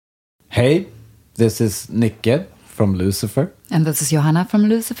Hey, this is Nicke from Lucifer. And this is Johanna from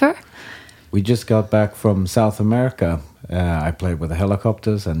Lucifer. We just got back from South America. I played with the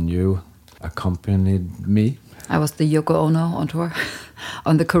Helicopters and you accompanied me. I was the Yoko Ono on tour,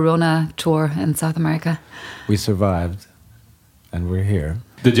 on the Corona tour in South America. We survived and we're here.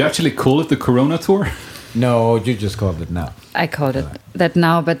 Did you actually call it the Corona tour? No, you just called it now. I called it that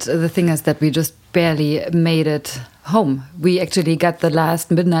now, but the thing is that we just barely made it home. We actually got the last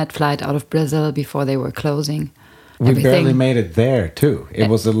midnight flight out of Brazil before they were closing. We barely made it there too. It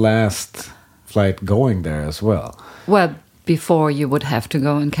was the last flight going there as well. Well, before you would have to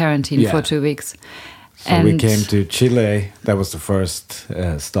go in quarantine for 2 weeks. So we came to Chile. That was the first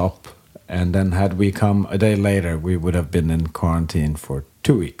stop. And then had we come a day later, we would have been in quarantine for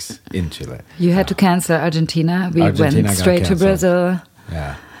 2 weeks in Chile. You had to cancel Argentina. We Argentina went straight to Brazil.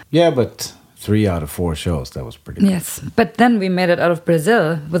 Yeah, but 3 out of 4 shows, that was pretty good. Yes, but then we made it out of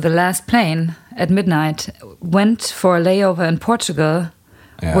Brazil with the last plane at midnight, went for a layover in Portugal,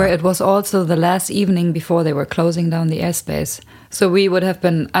 where it was also the last evening before they were closing down the airspace. So we would have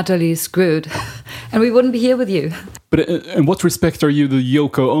been utterly screwed, and we wouldn't be here with you. But in what respect are you the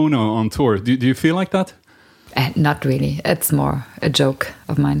Yoko Ono on tour? Do you feel like that? Not really. It's more a joke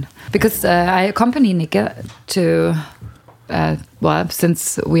of mine. Because I accompany Nicke to...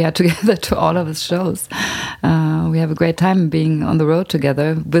 since we are together to all of his shows, we have a great time being on the road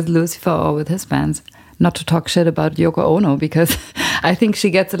together with Lucifer or with his bands. Not to talk shit about Yoko Ono, because I think she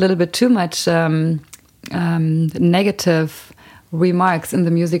gets a little bit too much negative remarks in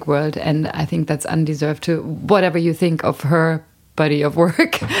the music world, and I think that's undeserved too. Whatever you think of her body of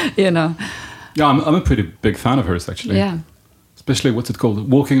work, you know. Yeah, I'm a pretty big fan of hers, actually. Yeah. Especially, what's it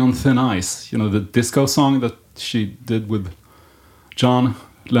called? Walking on Thin Ice. You know, the disco song that she did with John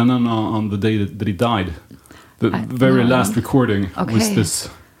Lennon on the day that he died. The very last recording was this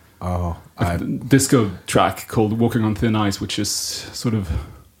disco track called Walking on Thin Ice, which is sort of,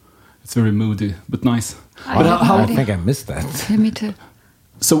 it's very moody, but nice. I think I missed that. Yeah, me too.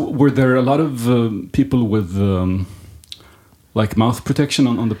 So were there a lot of people with like mouth protection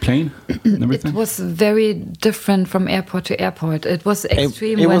on the plane and everything? It was very different from airport to airport. It was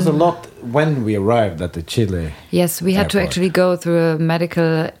extreme. It was a lot when we arrived at the Chile. Yes, we had to actually go through a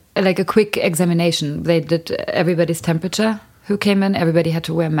medical, like a quick examination. They did everybody's temperature who came in. Everybody had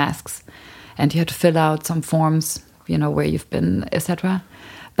to wear masks, and you had to fill out some forms, you know, where you've been, etc.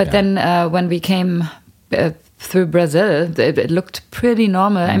 But then when we came through Brazil, it looked pretty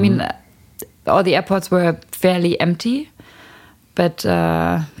normal. I mean, all the airports were fairly empty. But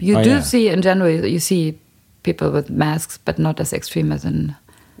you do see, in general, you see people with masks, but not as extreme as in...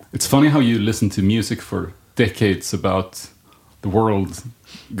 It's funny how you listen to music for decades about the world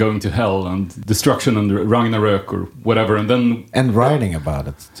going to hell and destruction and Ragnarök or whatever, and then... And writing about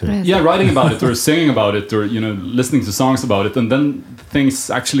it, too. Yeah, writing about it or singing about it or, you know, listening to songs about it, and then things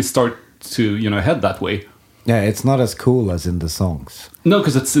actually start to, you know, head that way. Yeah, it's not as cool as in the songs. No,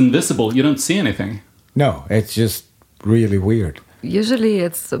 because it's invisible. You don't see anything. No, it's just really weird. Usually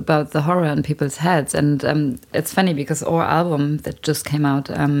it's about the horror in people's heads, and it's funny because our album that just came out,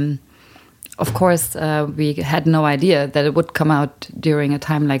 of course, we had no idea that it would come out during a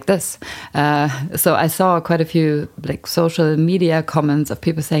time like this. So I saw quite a few like social media comments of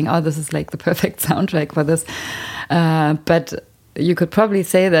people saying, "Oh, this is like the perfect soundtrack for this," but you could probably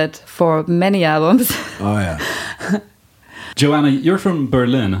say that for many albums. Oh yeah. Johanna, you're from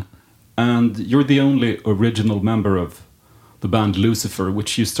Berlin, and you're the only original member of the band Lucifer,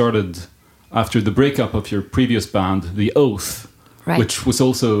 which you started after the breakup of your previous band, The Oath, which was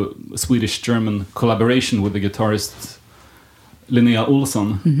also a Swedish-German collaboration with the guitarist Linnea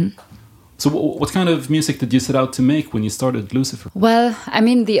Olsson. Mm-hmm. So what kind of music did you set out to make when you started Lucifer? Well, I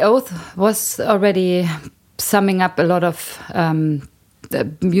mean, The Oath was already summing up a lot of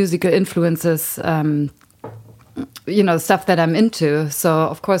the musical influences, you know, stuff that I'm into. So,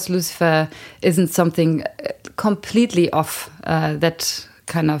 of course, Lucifer isn't something completely off that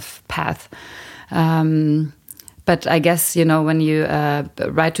kind of path. But I guess, you know, when you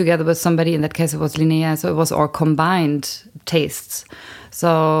write together with somebody, in that case it was Linnea, so it was our combined tastes.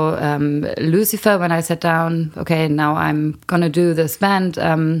 So Lucifer, when I sat down, okay, now I'm going to do this band,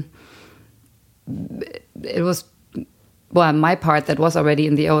 it was, well, my part that was already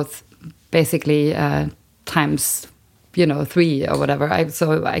in The Oath, basically times, you know, 3 or whatever.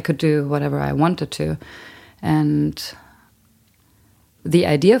 So I could do whatever I wanted to. And the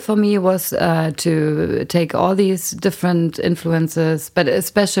idea for me was to take all these different influences, but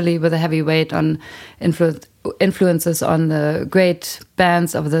especially with a heavy weight on influences on the great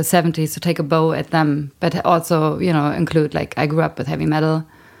bands of the 70s, to take a bow at them, but also, you know, include, like, I grew up with heavy metal,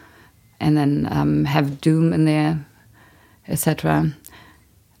 and then have Doom in there, etc.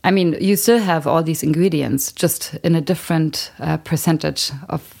 I mean, you still have all these ingredients, just in a different percentage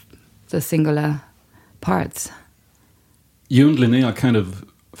of the singular parts. You and Linnea kind of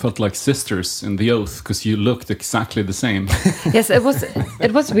felt like sisters in The Oath because you looked exactly the same. Yes, it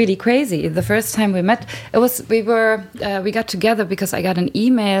was really crazy. The first time we met, we got together because I got an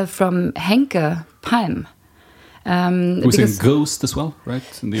email from Henke Palm. He was in Ghost as well, right?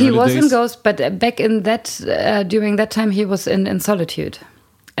 He was in Ghost, but back in that during that time he was in Solitude.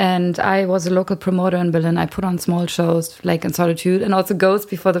 And I was a local promoter in Berlin. I put on small shows like in Solitude and also Ghost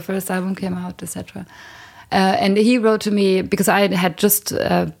before the first album came out, etc. And he wrote to me because I had just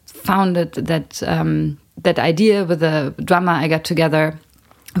founded that idea with a drummer I got together,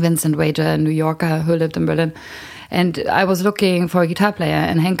 Vincent Wager, a New Yorker who lived in Berlin. And I was looking for a guitar player,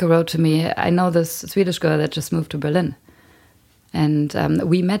 and Henke wrote to me, I know this Swedish girl that just moved to Berlin. And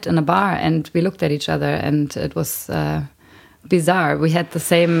we met in a bar, and we looked at each other, and it was bizarre. We had the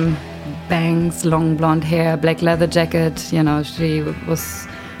same bangs, long blonde hair, black leather jacket. You know,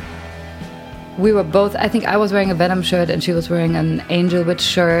 we were both, I think I was wearing a Venom shirt and she was wearing an Angel Witch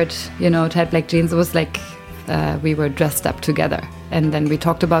shirt, you know, tight black jeans. It was like we were dressed up together. And then we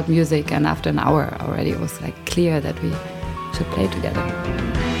talked about music, and after an hour already it was like clear that we should play together.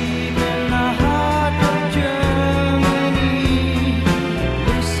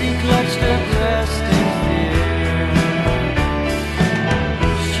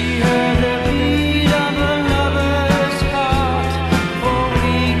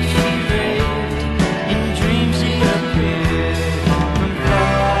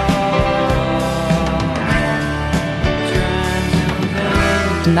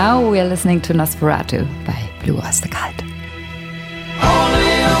 Now we are listening to Nosferatu by Blue Oyster Cult.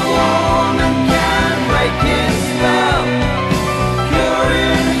 Only a woman can break his spell.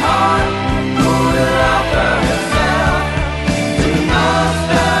 Curing heart, who will offer herself to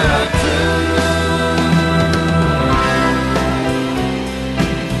Nosferatu.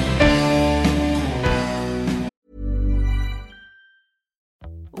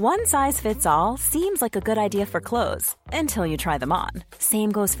 One size fits all seems like a good idea for clothes until you try them on.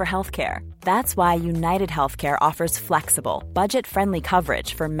 Same goes for healthcare. That's why United Healthcare offers flexible, budget-friendly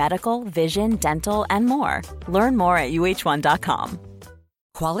coverage for medical, vision, dental, and more. Learn more at uh1.com.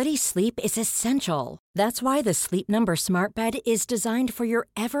 Quality sleep is essential. That's why the Sleep Number Smart Bed is designed for your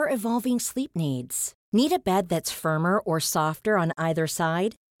ever-evolving sleep needs. Need a bed that's firmer or softer on either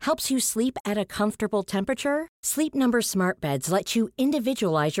side? Helps you sleep at a comfortable temperature? Sleep Number Smart Beds let you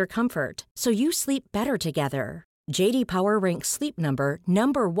individualize your comfort so you sleep better together. J.D. Power ranks Sleep Number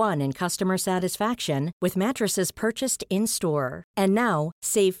 #1 in customer satisfaction with mattresses purchased in-store. And now,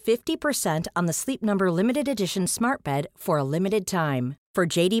 save 50% on the Sleep Number Limited Edition Smart Bed for a limited time. For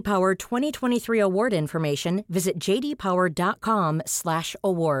J.D. Power 2023 award information, visit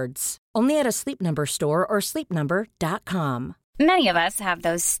jdpower.com/awards. Only at a Sleep Number store or sleepnumber.com. Many of us have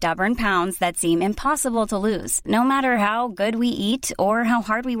those stubborn pounds that seem impossible to lose, no matter how good we eat or how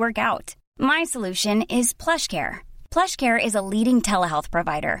hard we work out. My solution is PlushCare. PlushCare is a leading telehealth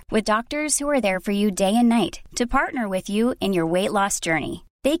provider with doctors who are there for you day and night to partner with you in your weight loss journey.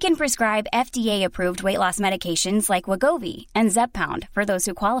 They can prescribe FDA-approved weight loss medications like Wegovy and Zepbound for those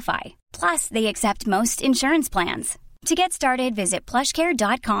who qualify. Plus, they accept most insurance plans. To get started, visit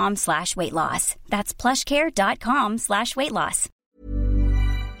plushcare.com/weightloss. That's plushcare.com/weightloss.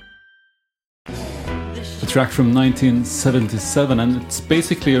 A track from 1977, and it's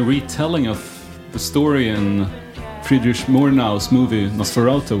basically a retelling of the story in Friedrich Murnau's movie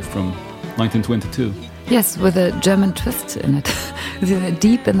Nosferatu from 1922. Yes, with a German twist in it.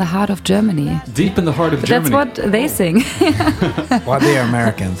 Deep in the heart of Germany. Deep in the heart of Germany. That's what they sing. Well, they are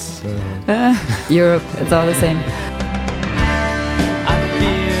Americans. Europe, it's all the same.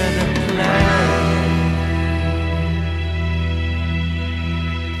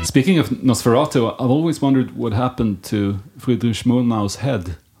 Speaking of Nosferatu, I've always wondered what happened to Friedrich Murnau's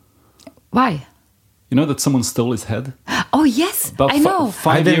head. Why? You know that someone stole his head? Oh, yes, About I know.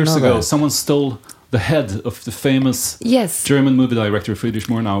 5 years ago, someone stole the head of the famous German movie director Friedrich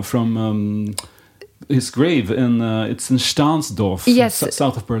Murnau from his grave it's in Stahnsdorf,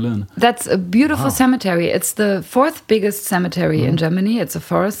 south of Berlin. That's a beautiful cemetery. It's the 4th biggest cemetery in Germany. It's a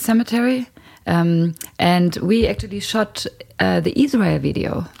forest cemetery. And we actually shot the Israel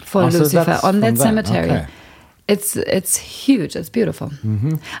video for Lucifer on that cemetery. Okay. It's huge. It's beautiful.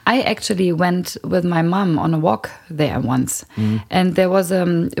 Mm-hmm. I actually went with my mom on a walk there once, and there was a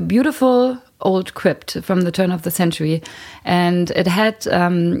beautiful old crypt from the turn of the century, and it had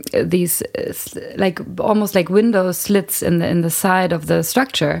these like almost like window slits in the side of the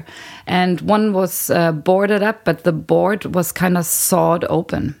structure, and one was boarded up, but the board was kind of sawed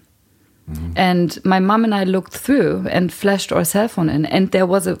open. And my mom and I looked through and flashed our cell phone in, and there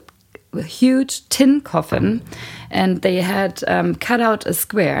was a huge tin coffin, and they had cut out a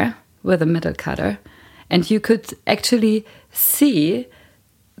square with a metal cutter, and you could actually see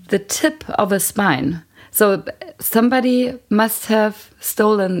the tip of a spine. So somebody must have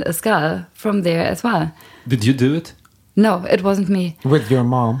stolen a skull from there as well. Did you do it? No, it wasn't me. With your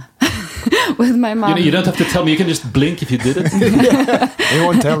mom. With my mom. You don't have to tell me. You can just blink if you did it. You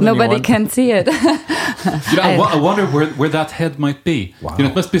won't tell Nobody anyone. can see it. I wonder where that head might be. Wow.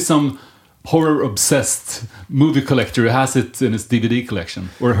 It must be some horror-obsessed movie collector who has it in his DVD collection,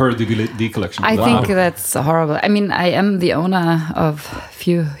 or her DVD collection. I Wow. think that's horrible. I mean, I am the owner of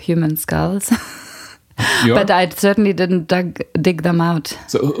few human skulls, You are? but I certainly didn't dig them out.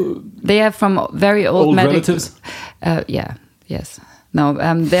 So, They are from very old relatives? Yes. No,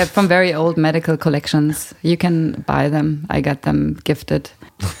 they're from very old medical collections. You can buy them. I got them gifted.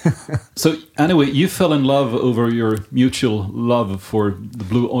 So anyway, you fell in love over your mutual love for the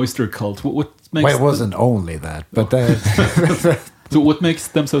Blue Oyster Cult. What makes Well, it wasn't only that, but so what makes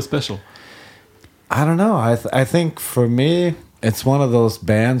them so special? I don't know. I think for me, it's one of those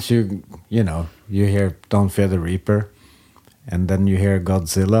bands you hear Don't Fear the Reaper, and then you hear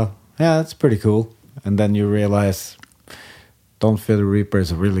Godzilla. Yeah, that's pretty cool. And then you realize Don't Fear the Reaper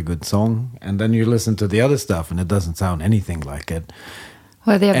is a really good song, and then you listen to the other stuff, and it doesn't sound anything like it.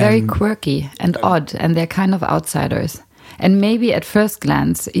 Well, they're very And- quirky and odd, and they're kind of outsiders. And maybe at first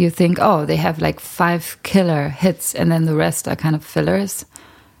glance, you think, oh, they have like 5 killer hits, and then the rest are kind of fillers.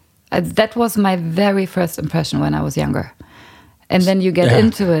 That was my very first impression when I was younger. And then you get Yeah.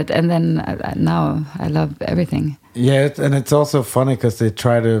 into it, and then now I love everything. Yeah, and it's also funny because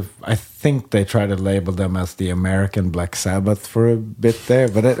I think they try to label them as the American Black Sabbath for a bit there,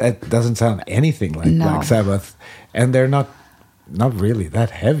 but it doesn't sound anything like No. Black Sabbath. And they're not really that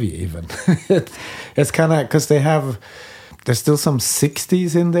heavy even. It's kind of, because there's still some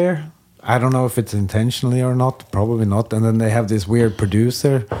 60s in there. I don't know if it's intentionally or not, probably not. And then they have this weird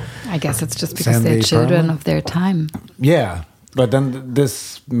producer. I guess it's just because Sandy they're children Perlman? of their time. Yeah, but then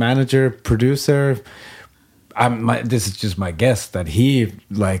this producer, this is just my guess that he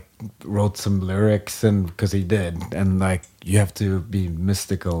like wrote some lyrics, and because he did, and like you have to be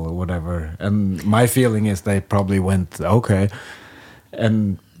mystical or whatever. And my feeling is they probably went okay,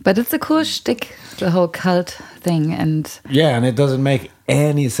 and But it's a cool shtick, the whole cult thing. And yeah, and it doesn't make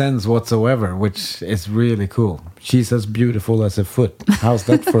any sense whatsoever, which is really cool. She's as beautiful as a foot. How's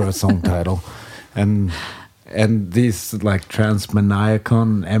that for a song title? And these like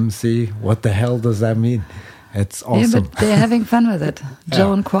Transmaniacon MC, what the hell does that mean? It's awesome. yeah, but they're having fun with it.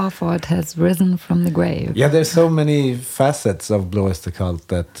 Joan Crawford has risen from the grave. Yeah, there's so many facets of Blue Oyster Cult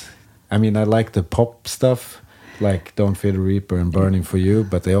that, I mean, I like the pop stuff, like Don't Fear the Reaper and Burning for You,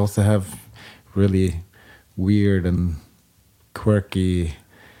 but they also have really weird and quirky,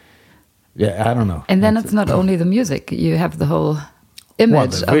 I don't know. And then it's not only the music, you have the whole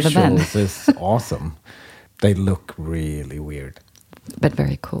image the of the band. visuals is awesome. They look really weird. But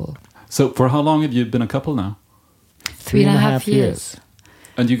very cool. So for how long have you been a couple now? 3.5 years.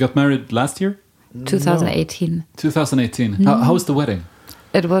 And you got married last year? 2018. 2018. Mm-hmm. How was the wedding?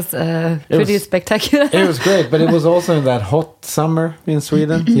 It was pretty was- spectacular. It was great, but it was also in that hot summer in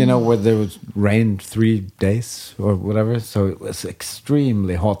Sweden, where there was rain 3 days or whatever. So it was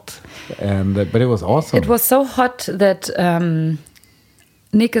extremely hot, but it was awesome. It was so hot that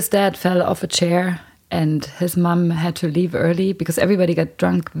Nick's dad fell off a chair, and his mom had to leave early because everybody got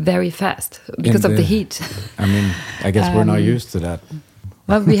drunk very fast because of the heat. I mean, I guess we're not used to that.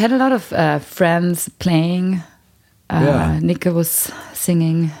 Well, we had a lot of friends playing. Yeah. Nick was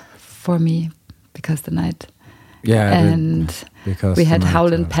singing for me because the night. Yeah, And because we had the night,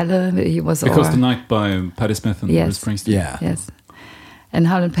 Howlin' Pelle. He was Because our, the Night by Patti Smith and Yes. Bruce Springsteen. Yeah, Yes. And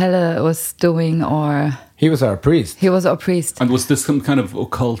Howlin' Pelle was doing he was our priest. he was our priest. And was this some kind of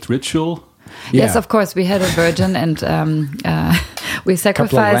occult ritual? Yes, Yeah. of course. We had a virgin, and we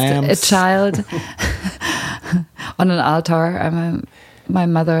sacrificed a lambs. child on an altar. My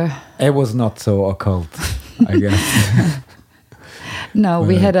mother. It was not so occult, I guess. No,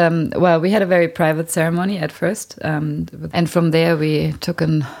 we had we had a very private ceremony at first, and from there we took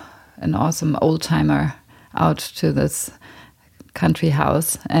an awesome old timer out to this country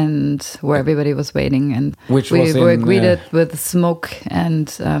house, and where everybody was waiting, and Which we was were in, greeted with smoke and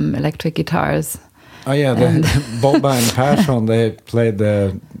electric guitars. Oh yeah, Boba and Persson, they played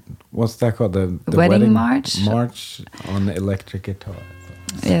the what's that called? The Wedding March? March on the electric guitar.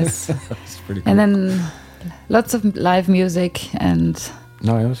 Yes. It's pretty cool. And then lots of live music, and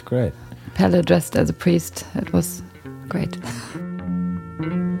No, it was great. Pelle dressed as a priest. It was great.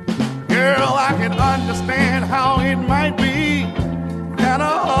 Girl, I can understand how it might be kinda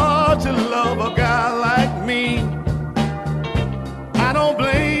hard to love a guy like me. I don't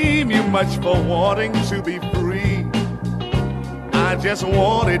blame you much for wanting to be free. I just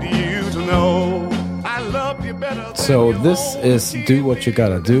wanted you to know I loved you better than So your this is Do What You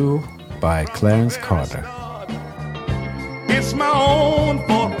Gotta Do by Clarence Carter. It's my own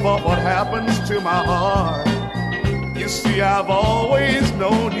fault for what happens to my heart. You see, I've always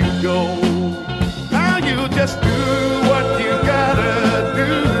known you go. Now you just do what you gotta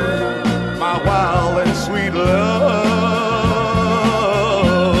do, my wild and sweet love.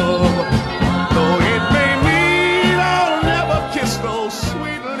 Though it may mean I'll never kiss those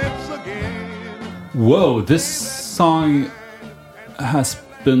sweet lips again. Whoa, this song has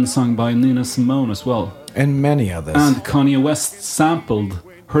been sung by Nina Simone as well. And many others. And Kanye West sampled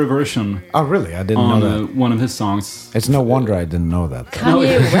her version Oh, really? I didn't on know that. one of his songs. It's no wonder I didn't know that.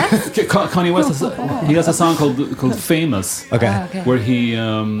 Kanye West? Kanye West he has a song called "Famous," Okay. Okay. where he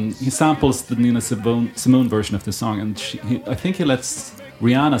samples the Nina Simone version of the song, and I think he lets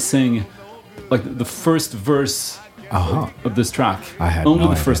Rihanna sing like the first verse of this track. I had only no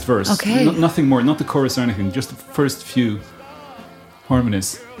the idea. first verse, Okay. nothing more, not the chorus or anything, just the first few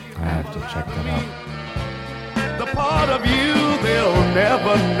harmonies. I have to check that out. The part of you they'll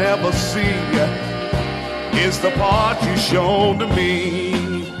never, never see is the part you shown to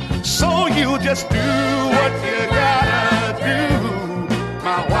me. So you just do what you gotta do,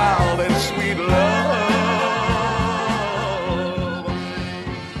 my wild and sweet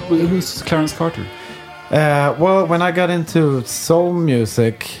love. Who's Clarence Carter? Well, when I got into soul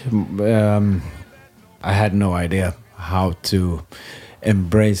music, I had no idea how to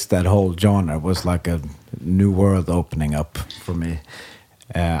embrace that whole genre. It was like a new world opening up for me.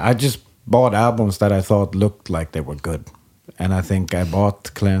 I just bought albums that I thought looked like they were good. And I think I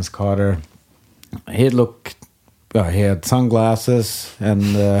bought Clarence Carter. He had sunglasses, and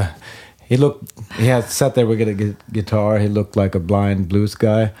he had sat there with a guitar. He looked like a blind blues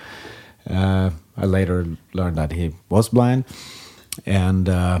guy. I later learned that he was blind. And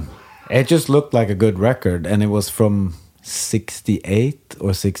it just looked like a good record. And it was from 68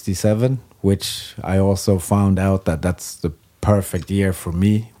 or 67, which I also found out that that's the perfect year for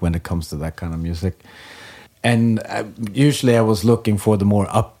me when it comes to that kind of music. And usually I was looking for the more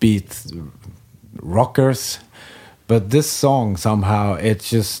upbeat rockers, but this song somehow it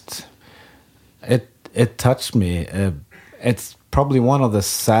touched me. It's probably one of the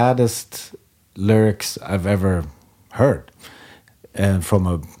saddest lyrics I've ever heard, and from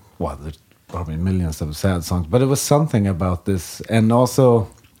there's probably millions of sad songs, but it was something about this. And also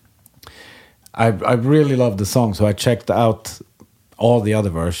I really loved the song, so I checked out all the other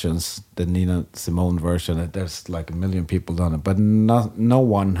versions, the Nina Simone version. There's like a million people done it, but no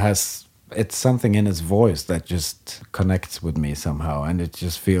one has. It's something in his voice that just connects with me somehow, and it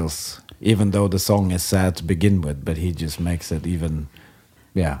just feels, even though the song is sad to begin with, but he just makes it even.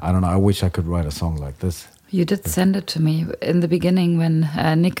 Yeah, I don't know. I wish I could write a song like this. You did send it to me in the beginning when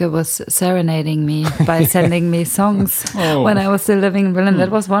Nika was serenading me by sending me songs when I was still living in Berlin.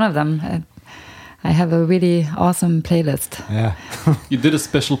 That was one of them. I have a really awesome playlist. Yeah. You did a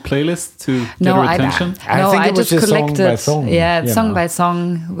special playlist to get her attention? I think it was just song collected by song, Yeah, you song know. by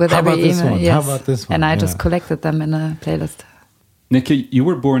song with How every about this email. one? Yes. How about this one? And I just Yeah. collected them in a playlist. Nikki, you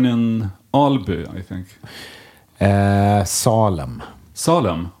were born in Alby, I think. Salem.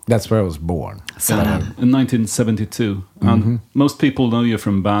 Salem. That's where I was born. In 1972. And most people know you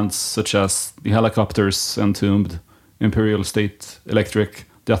from bands such as The Helicopters, Entombed, Imperial State Electric,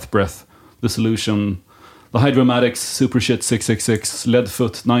 Death Breath, The Solution, The Hydromatics, Super Shit 666,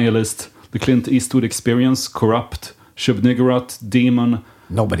 Leadfoot, Nihilist, The Clint Eastwood Experience, Corrupt, Shub-Niggurath, Demon,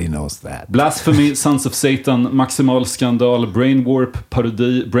 Nobody knows that. Blasphemy, Sons of Satan, Maximal Skandal, Brain Warp,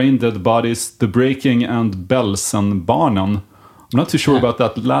 Parodi, Brain Dead Bodies, The Breaking, and Belsenbarnen. I'm not too sure about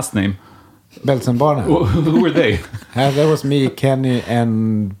that last name. Belsenbarnen. Who were they? That was me, Kenny,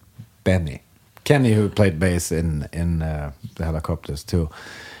 and Benny. Kenny, who played bass in the Helicopters too,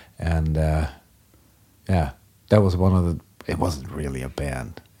 and that was one of the. It wasn't really a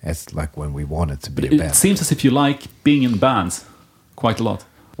band. It's like when we wanted to be a band. It seems as if you like being in bands quite a lot.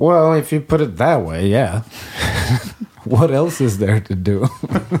 Well, if you put it that way, yeah. What else is there to do?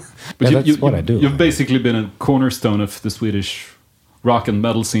 But that's what I do. You've basically been a cornerstone of the Swedish rock and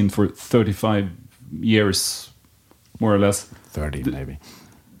metal scene for 35 years, more or less. 30 maybe.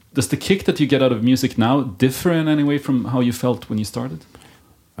 Does the kick that you get out of music now differ in any way from how you felt when you started?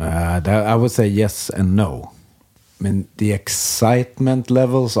 I would say yes and no. I mean, the excitement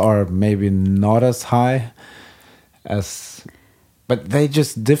levels are maybe not as high as, but they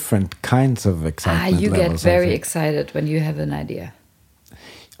just different kinds of excitement You levels. get very excited when you have an idea.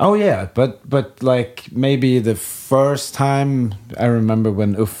 Oh yeah, but like maybe the first time I remember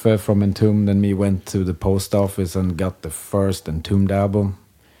when Uffe from Entombed and me went to the post office and got the first Entombed album.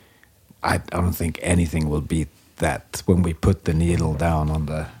 I don't think anything will beat that when we put the needle down on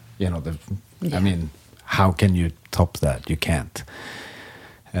the, I mean, how can you top that? You can't.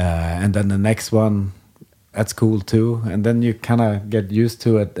 And then the next one, that's cool too. And then you kind of get used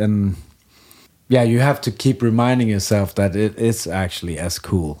to it. And yeah, you have to keep reminding yourself that it is actually as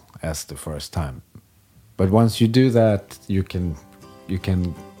cool as the first time. But once you do that, you can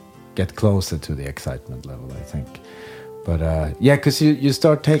get closer to the excitement level, I think. But yeah, because you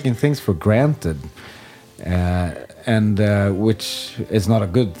start taking things for granted, and which is not a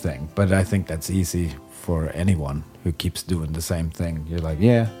good thing. But I think that's easy for anyone who keeps doing the same thing. You're like,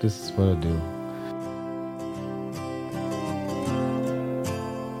 yeah, this is what I do.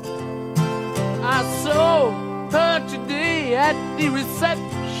 I saw her today at the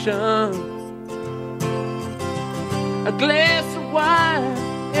reception, a glass of wine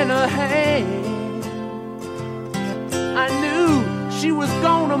in her hand. I knew she was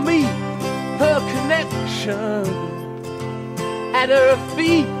gonna meet her connection. At her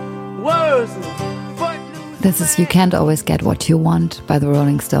feet was footloose. This is You Can't Always Get What You Want by the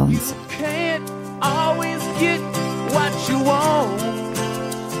Rolling Stones. You can't always get what you want.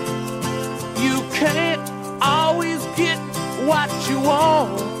 You can't always get what you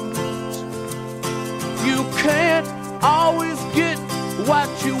want. You can't always get what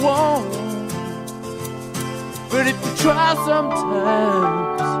you want. But if you try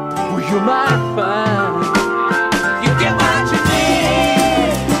sometimes, well, you might find you get what you need.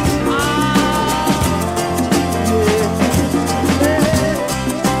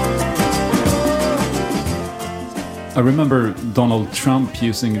 I remember Donald Trump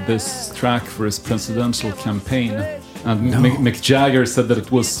using this track for his presidential campaign, and Mick Jagger said that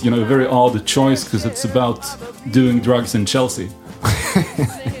it was, a very odd choice because it's about doing drugs in Chelsea.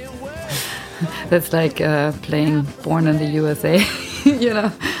 That's like playing Born in the USA,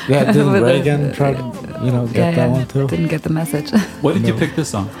 Yeah, didn't Reagan try to, get that one too? Didn't get the message. Why did you pick this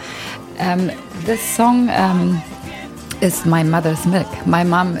song? This song is my mother's milk. My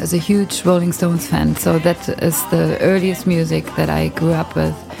mom is a huge Rolling Stones fan, so that is the earliest music that I grew up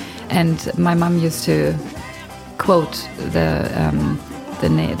with. And my mom used to quote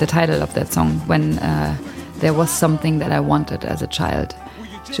the title of that song when there was something that I wanted as a child.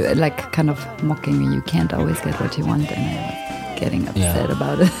 She, like kind of mocking me, you can't always get what you want, and I was getting upset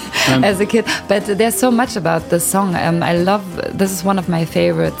about it as a kid. But there's so much about this song. I love, this is one of my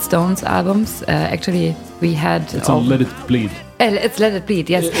favorite Stones albums. Actually, we had... It's on Let It Bleed. It's Let It Bleed,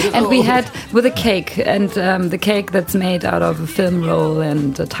 yes. And we had with a cake, and the cake that's made out of a film roll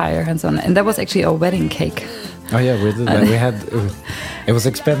and a tire and so on. And that was actually our wedding cake. Oh yeah, we did that. We had it was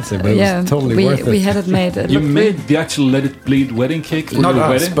expensive, but it was totally worth it. We had it made. You made the actual Let It Bleed wedding cake for your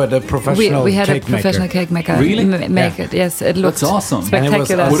wedding? But a professional we had cake a professional maker. cake maker. Really? Make it. Yes, it looked That's awesome.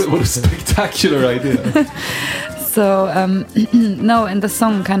 spectacular. What a spectacular idea. So no, and the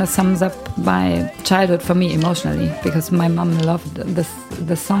song kind of sums up my childhood for me emotionally, because my mom loved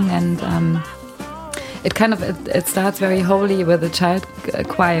this song, and it starts very holy with a child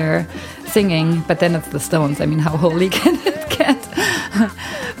choir singing, but then it's the Stones. I mean, how holy can it get?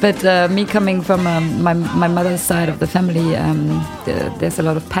 But me coming from my mother's side of the family, there's a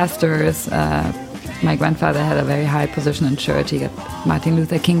lot of pastors. My grandfather had a very high position in church. He got Martin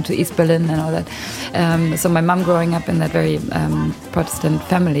Luther King to East Berlin and all that. So my mom growing up in that very Protestant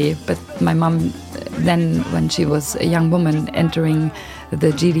family, but my mom then, when she was a young woman, entering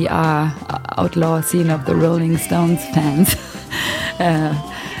the GDR outlaw scene of the Rolling Stones fans.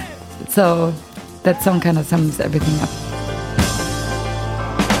 So that song kind of sums everything up.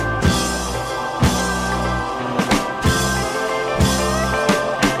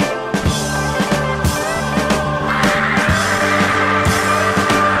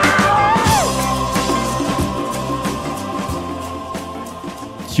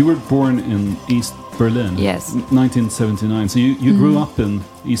 You were born in East Berlin. Yes. 1979. So you grew up in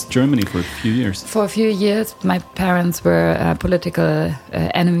East Germany for a few years. For a few years, my parents were political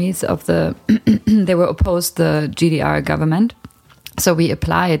enemies of the... they were opposed to the GDR government. So we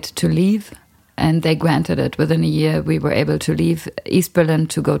applied to leave, and they granted it. Within a year, we were able to leave East Berlin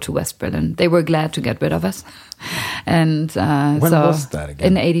to go to West Berlin. They were glad to get rid of us. And When so was that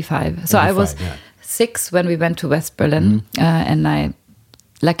again? in '85. So I was 85, yeah. 6 when we went to West Berlin, and I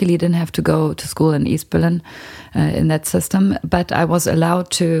luckily didn't have to go to school in East Berlin in that system. But I was allowed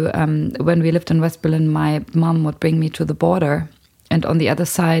to, when we lived in West Berlin, my mom would bring me to the border. And on the other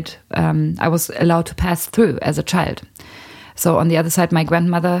side, I was allowed to pass through as a child. So on the other side, my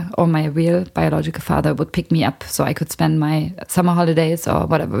grandmother or my real biological father would pick me up so I could spend my summer holidays or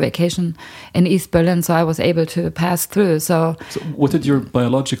whatever vacation in East Berlin. So I was able to pass through. So what did your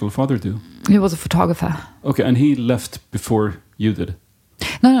biological father do? he was a photographer. Okay, and he left before you did.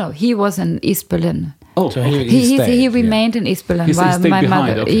 No, he was in East Berlin. Oh, So okay. he stayed, He remained in East Berlin He while stayed my behind,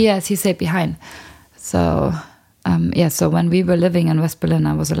 mother. okay. Yes, he stayed behind. So so when we were living in West Berlin,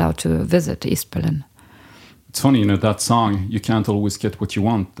 I was allowed to visit East Berlin. It's funny, that song, "You Can't Always Get What You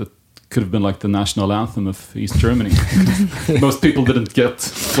Want," that could have been like the national anthem of East Germany. Most people didn't get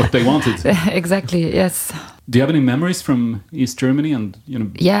what they wanted. Exactly. Yes. Do you have any memories from East Germany and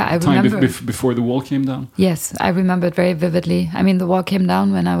Yeah, I time remember. before the wall came down? Yes, I remember it very vividly. I mean, the wall came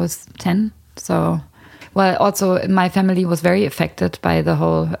down when I was 10. So, well, also my family was very affected by the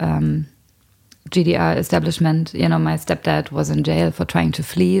whole GDR establishment. My stepdad was in jail for trying to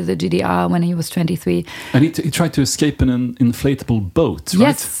flee the GDR when he was 23. And he tried to escape in an inflatable boat, right?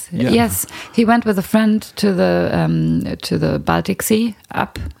 Yes, yes. He went with a friend to the Baltic Sea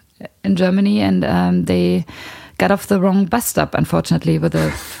up in Germany, and they got off the wrong bus stop, unfortunately, with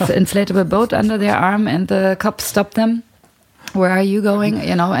a inflatable boat under their arm, and the cops stopped them. Where are you going?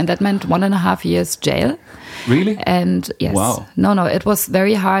 And that meant 1.5 years jail. Really? And yes. Wow. No, it was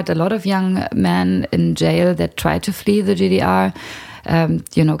very hard. A lot of young men in jail that tried to flee the GDR,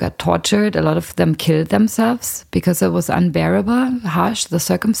 got tortured. A lot of them killed themselves because it was unbearable, harsh, the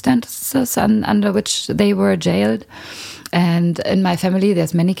circumstances under which they were jailed. And in my family,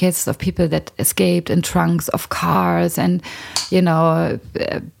 there's many cases of people that escaped in trunks of cars, and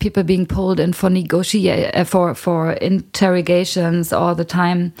people being pulled in for for interrogations all the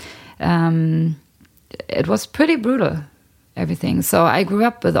time. It was pretty brutal, everything. So I grew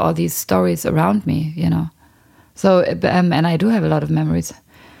up with all these stories around me, So and I do have a lot of memories.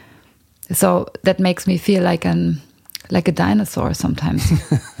 So that makes me feel like a dinosaur sometimes.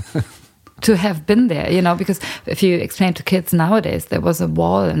 To have been there, because if you explain to kids nowadays, there was a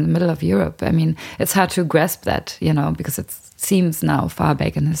wall in the middle of Europe. I mean, it's hard to grasp that, because it seems now far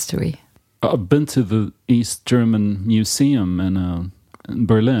back in history. I've been to the East German Museum in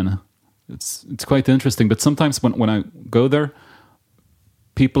Berlin. It's quite interesting, but sometimes when I go there,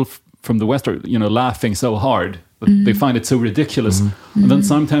 people from the West are laughing so hard that they find it so ridiculous. And then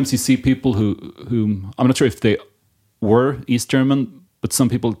sometimes you see people who I'm not sure if they were East German, but some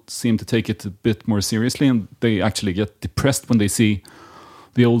people seem to take it a bit more seriously, and they actually get depressed when they see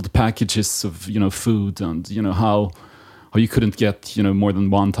the old packages of food and how you couldn't get more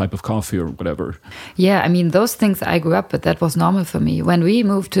than one type of coffee or whatever. Yeah, I mean, those things I grew up with, that was normal for me. When we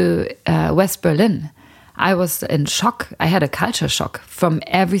moved to West Berlin, I was in shock. I had a culture shock from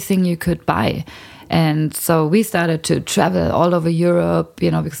everything you could buy. And so we started to travel all over Europe,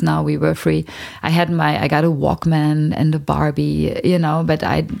 because now we were free. I got a Walkman and a Barbie, but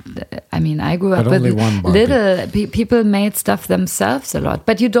I grew up with little people made stuff themselves a lot.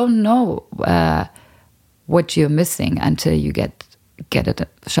 But you don't know what you're missing until you get it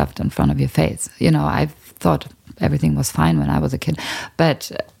shoved in front of your face. I thought everything was fine when I was a kid,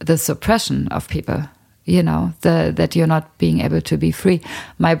 but the suppression of people, that you're not being able to be free.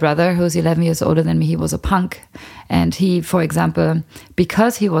 My brother, who's 11 years older than me, he was a punk. And he, for example,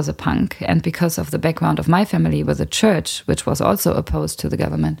 because he was a punk and because of the background of my family with a church, which was also opposed to the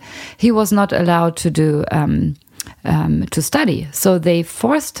government, he was not allowed to do to study. So they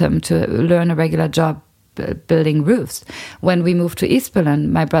forced him to learn a regular job building roofs. When we moved to East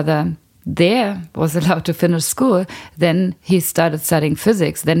Berlin, my brother there was allowed to finish school. Then he started studying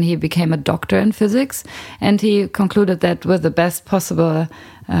physics. Then he became a doctor in physics, and he concluded that with the best possible,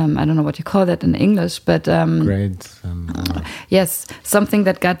 I don't know what you call that in English, but grades. Yes, something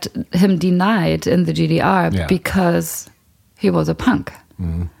that got him denied in the GDR because he was a punk.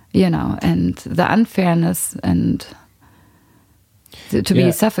 And the unfairness and to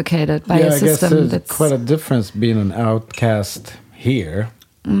be suffocated by a system. I guess that's quite a difference being an outcast here.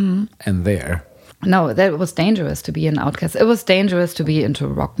 And there. No, that was dangerous to be an outcast. It was dangerous to be into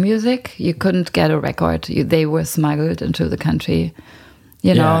rock music. You couldn't get a record. They were smuggled into the country.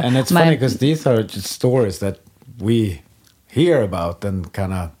 And it's funny because these are just stories that we hear about and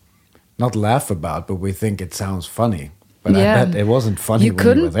kind of not laugh about, but we think it sounds funny. But I bet it wasn't funny when you were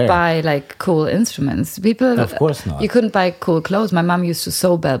there. You couldn't buy like cool instruments. Of course not. You couldn't buy cool clothes. My mom used to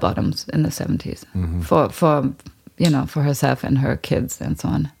sew bell bottoms in the 70s for for herself and her kids and so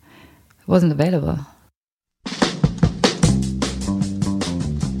on. It wasn't available.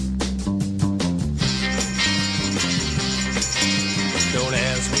 Don't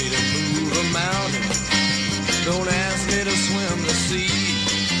ask me to move a mountain. Don't ask me to swim the sea.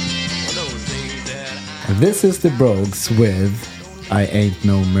 Don't think that This is the Brogues with I Ain't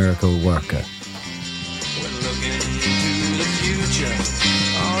No Miracle Worker. when looking to the future.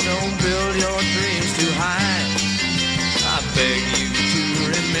 Oh, don't build your dreams too high. I beg you to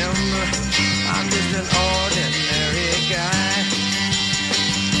remember, I'm just an ordinary guy.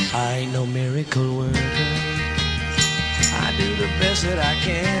 I ain't no miracle worker. I do the best that I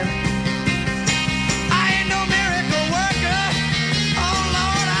can. I ain't no miracle worker. Oh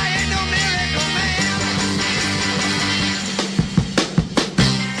Lord, I ain't no miracle man.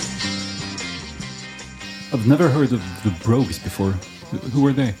 I've never heard of the Brogues before. Who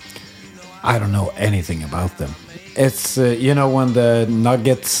were they? I don't know anything about them. It's, when the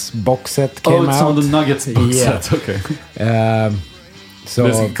Nuggets box set came it's out. on the Nuggets box Yeah. set. Okay. So,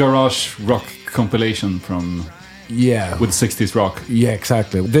 There's a garage rock compilation from yeah. with 60s rock. Yeah,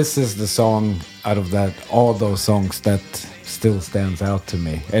 exactly. This is the song out of that, all those songs that still stands out to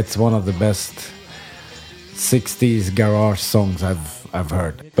me. It's one of the best 60s garage songs I've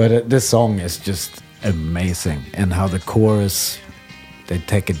heard. But this song is just amazing. And how the chorus, they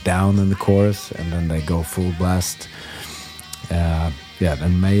take it down in the chorus and then they go full blast. An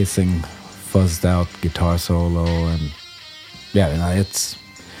amazing fuzzed out guitar solo. And it's,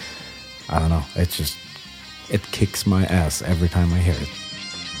 I don't know, it's just, it kicks my ass every time I hear it.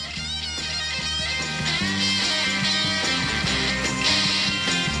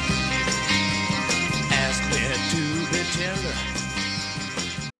 Ask me to be tender.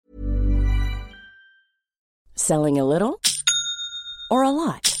 Selling a little or a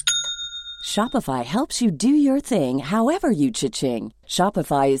lot? Shopify helps you do your thing however you cha-ching.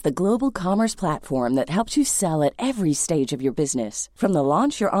 Shopify is the global commerce platform that helps you sell at every stage of your business. From the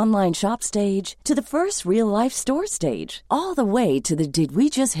launch your online shop stage to the first real-life store stage, all the way to the did we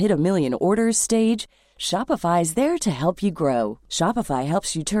just hit a million orders stage. Shopify is there to help you grow. Shopify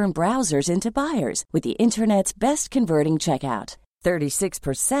helps you turn browsers into buyers with the internet's best converting checkout.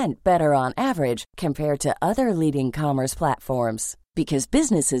 36% better on average compared to other leading commerce platforms. Because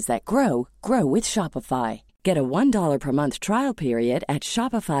businesses that grow, grow with Shopify. Get a $1 per month trial period at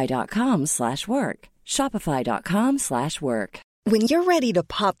shopify.com/work. Shopify.com/work. When you're ready to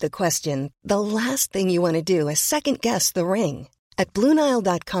pop the question, the last thing you want to do is second-guess the ring. At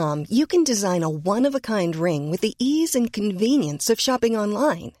BlueNile.com, you can design a one-of-a-kind ring with the ease and convenience of shopping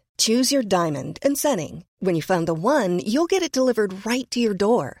online. Choose your diamond and setting. When you find the one, you'll get it delivered right to your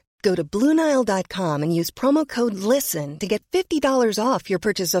door. Go to BlueNile.com and use promo code LISTEN to get $50 off your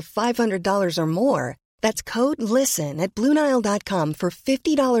purchase of $500 or more. That's code LISTEN at BlueNile.com for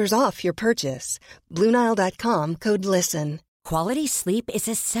 $50 off your purchase. BlueNile.com, code LISTEN. Quality sleep is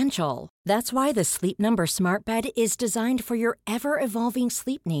essential. That's why the Sleep Number Smart Bed is designed for your ever-evolving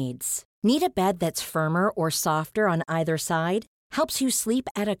sleep needs. Need a bed that's firmer or softer on either side? Helps you sleep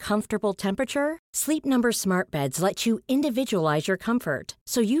at a comfortable temperature? Sleep Number Smart Beds let you individualize your comfort,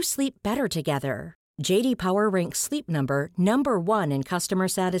 so you sleep better together. J.D. Power ranks Sleep Number #1 in customer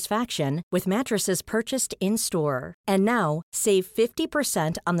satisfaction with mattresses purchased in-store. And now, save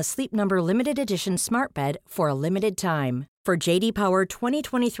 50% on the Sleep Number Limited Edition Smart Bed for a limited time. For J.D. Power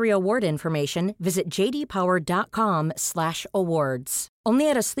 2023 award information, visit jdpower.com/awards. Only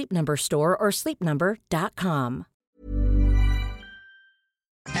at a Sleep Number store or sleepnumber.com.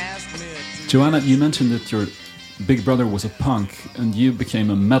 Joanna, you mentioned that your big brother was a punk and you became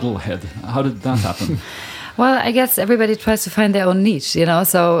a metalhead. How did that happen? Well, I guess everybody tries to find their own niche,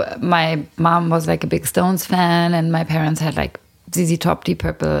 So my mom was like a big Stones fan, and my parents had like ZZ Top, Deep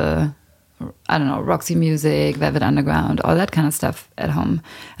Purple, I don't know, Roxy Music, Velvet Underground, all that kind of stuff at home.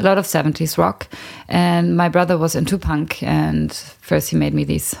 A lot of 70s rock. And my brother was into punk, and first he made me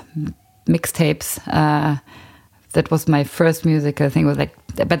these mixtapes. That was my first musical thing. Was like,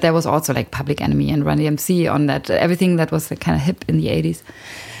 but there was also like Public Enemy and Run DMC on that. Everything that was kind of hip in the 80s.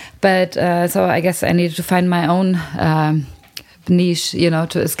 But so I guess I needed to find my own niche,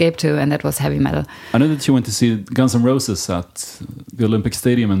 to escape to, and that was heavy metal. I know that you went to see Guns N' Roses at the Olympic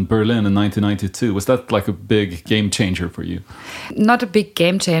Stadium in Berlin in 1992. Was that like a big game changer for you? Not a big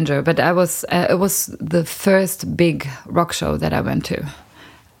game changer, but it was the first big rock show that I went to.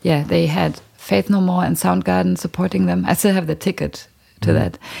 Yeah, they had Faith No More and Soundgarden supporting them. I still have the ticket to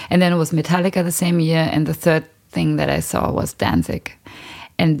that. And then it was Metallica the same year, and the third thing that I saw was Danzig.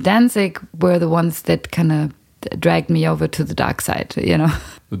 And Danzig were the ones that kind of dragged me over to the dark side, you know.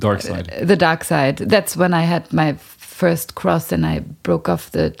 The dark side. The dark side. That's when I had my first cross and I broke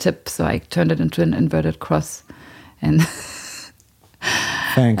off the tip, so I turned it into an inverted cross. And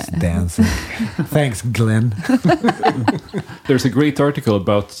Thanks, dancing. Thanks, Glenn. There's a great article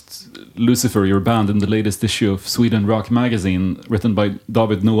about Lucifer, your band, in the latest issue of Sweden Rock magazine, written by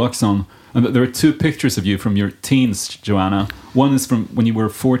David Noaksson. And there are two pictures of you from your teens, Joanna. One is from when you were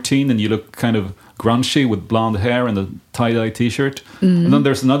 14 and you look kind of grungy with blonde hair and a tie-dye t-shirt. And then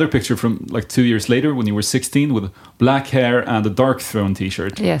there's another picture from like 2 years later when you were 16 with black hair and a Dark Throne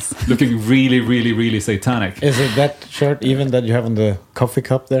t-shirt. Yes. Looking really, really, really satanic. Is it that shirt even that you have in the coffee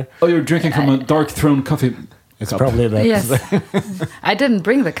cup there? Oh, you're drinking from a Dark Throne coffee It's cup. probably that. yes, I didn't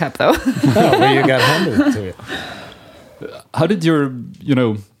bring the cup though. No, but you got handed to it. How did your,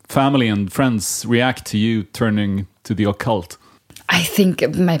 family and friends react to you turning to the occult? I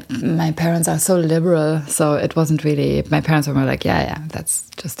think my parents are so liberal, so it wasn't really. My parents were more like, yeah, that's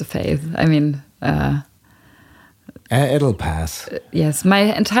just a phase. I mean, It'll pass. yes, my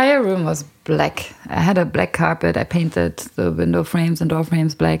entire room was black. I had a black carpet. I painted the window frames and door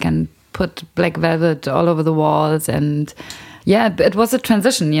frames black and put black velvet all over the walls. And yeah, it was a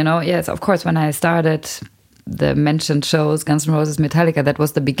transition, Yes, of course, when I started the mentioned shows, Guns N' Roses, Metallica, that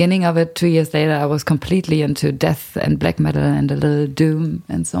was the beginning of it. 2 years later, I was completely into death and black metal and a little doom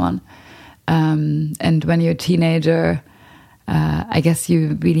and so on. And when you're a teenager, I guess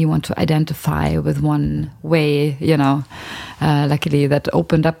you really want to identify with one way, luckily that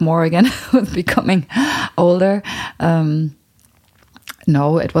opened up more again with becoming older.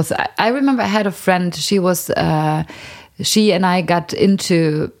 No, it was, I remember I had a friend, she and I got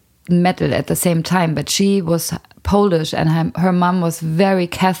into metal at the same time, but she was Polish and her mom was very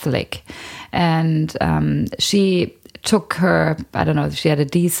Catholic, and she took her, I don't know, she had a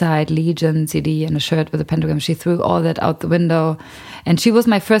D-side Legion CD and a shirt with a pentagram. She threw all that out the window, and she was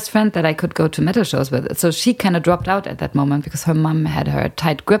my first friend that I could go to metal shows with. So she kind of dropped out at that moment because her mom had her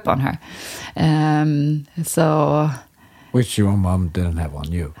tight grip on her. Which your mom didn't have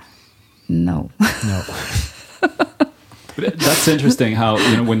on you. No. No. That's interesting how,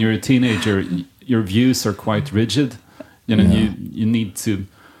 when you're a teenager, your views are quite rigid. You need to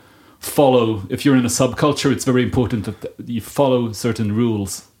follow, if you're in a subculture, it's very important that you follow certain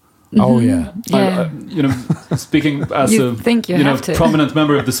rules. Oh, yeah. Speaking as You think you have to. prominent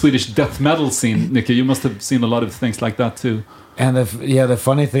member of the Swedish death metal scene, Nicky, you must have seen a lot of things like that too. And the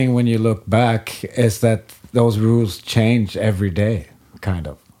funny thing when you look back is that those rules change every day, kind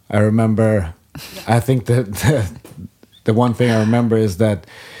of. I remember, I think the one thing I remember is that,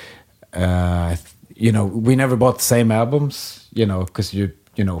 we never bought the same albums, because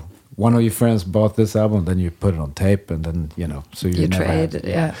one of your friends bought this album, then you put it on tape, and then, so you never trade, had,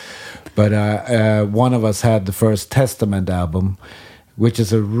 yeah. But one of us had the first Testament album, which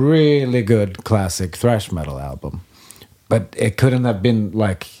is a really good classic thrash metal album. But it couldn't have been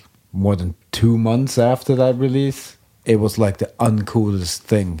like more than 2 months after that release. It was like the uncoolest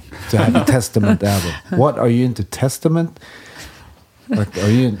thing to have a Testament album. What, are you into Testament? Like, are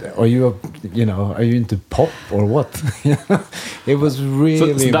you into pop or what? It was really so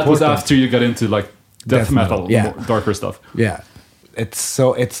that important. was after you got into like death metal, yeah. more darker stuff. Yeah.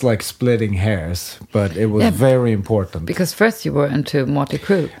 It's like splitting hairs, but it was very important. Because first you were into Motley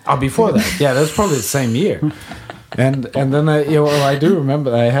Crue. Before that. Yeah, that's probably the same year. And then I do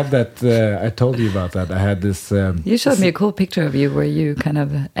remember I had that. I told you about that. I had this. You showed me a cool picture of you where you kind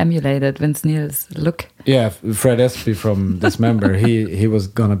of emulated Vince Neil's look. Yeah, Fred Espy from Dismember. he was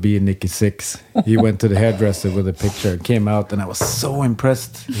gonna be Nicky Six. He went to the hairdresser with a picture, came out, and I was so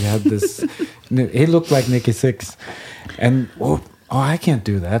impressed. He had this. He looked like Nicky Six, and I can't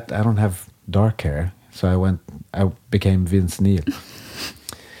do that. I don't have dark hair, so I became Vince Neil.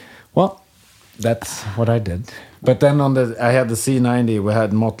 Well, that's what I did. But then I had the C90. We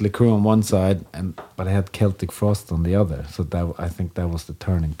had Motley Crue on one side, but I had Celtic Frost on the other. So I think that was the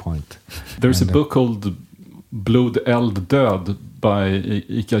turning point. There's a book called Blod, Eld, Död by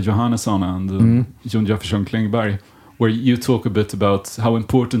Ika Johannesson and Jon Jefferson Klingberg, where you talk a bit about how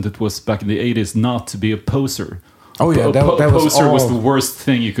important it was back in the 80s not to be a poser. Oh yeah, that poser was the worst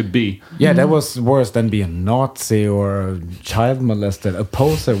thing you could be. Yeah, that was worse than being a Nazi or a child molester. A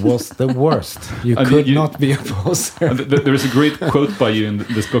poser was the worst. You could not be a poser. There's a great quote by you in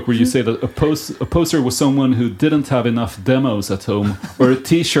this book where you say that a poser was someone who didn't have enough demos at home or a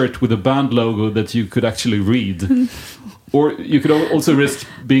T-shirt with a band logo that you could actually read. Or you could also risk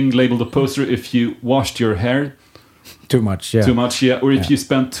being labeled a poser if you washed your hair too much, yeah. Or if you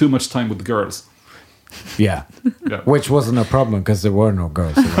spent too much time with girls. Yeah. Which wasn't a problem because there were no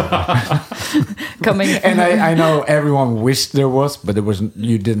girls. coming. And I know everyone wished there was, but it wasn't.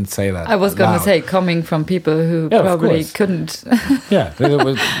 You didn't say that. I was going to loud. say coming from people who Yeah, of probably course. couldn't. Yeah, it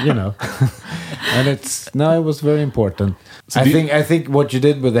was, you know, and it was very important. So I think what you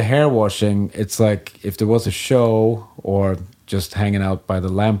did with the hair washing, it's like if there was a show or just hanging out by the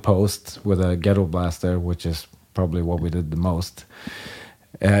lamppost with a ghetto blaster, which is probably what we did the most.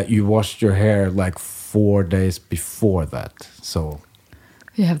 You washed your hair like 4 days before that, so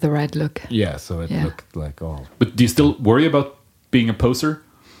You have the right look. yeah, so it Yeah. looked like all. But do you still worry about being a poser?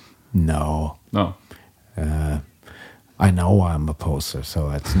 No, No. I know I'm a poser,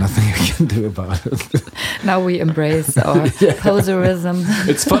 so it's nothing I can do about it. Now we embrace our poserism.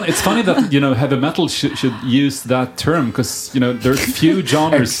 It's funny that, you know, heavy metal should use that term, because, you know, there's few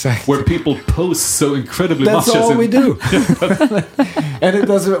genres Exactly. where people pose so incredibly That's much. all we do. And it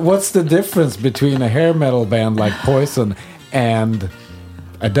doesn't. What's the difference between a hair metal band like Poison and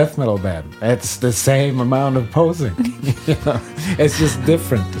a death metal band? It's the same amount of posing. You know? It's just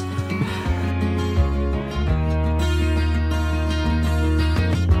different.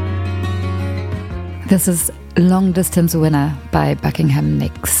 This is Long Distance Winner by Buckingham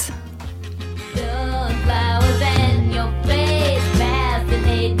Nicks. Flowers and your face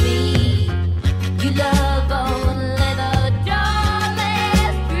fascinate me. You love only the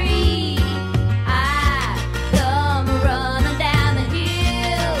joyless free. I come running down the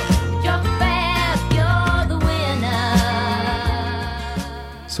hill. Jump fast, you're the winner.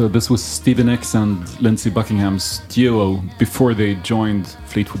 So this was Stevie Nicks and Lindsey Buckingham's duo before they joined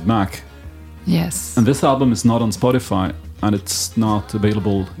Fleetwood Mac. Yes. And this album is not on Spotify, and it's not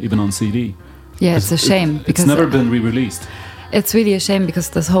available even on CD. Yeah, it's a shame It's because never been re-released. it's really a shame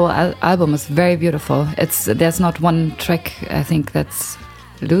because this whole album is very beautiful. There's not one track I think that's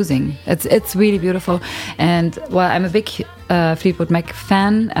losing. It's really beautiful. And while I'm a big Fleetwood Mac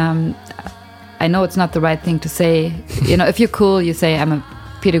fan, I know it's not the right thing to say. You know, if you're cool, you say I'm a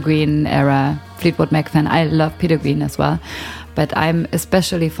Peter Green era Fleetwood Mac fan. I love Peter Green as well, but I'm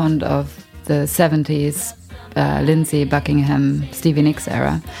especially fond of the 70s Lindsey Buckingham, Stevie Nicks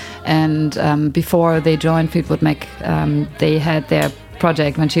era. And before they joined Fleetwood Mac, they had their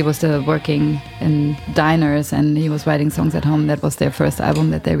project when she was still working in diners and he was writing songs at home. That was their first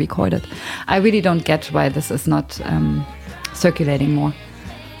album that they recorded. I really don't get why this is not circulating more.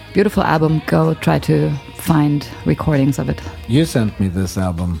 Beautiful album. Go try to find recordings of it. You sent me this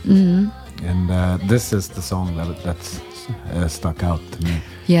album, Mm-hmm. and this is the song that's stuck out to me.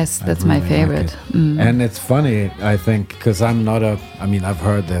 Yes, that's I my really favorite. like it. And it's funny, I think, because I mean, I've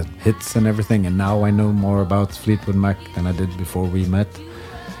heard the hits and everything, and now I know more about Fleetwood Mac than I did before we met.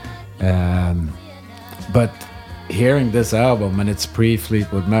 But hearing this album, and it's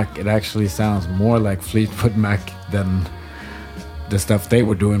pre-Fleetwood Mac, it actually sounds more like Fleetwood Mac than the stuff they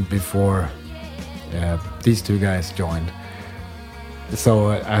were doing before these two guys joined. So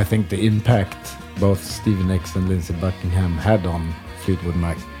I think the impact both Stevie Nicks and Lindsey Buckingham had on Fleetwood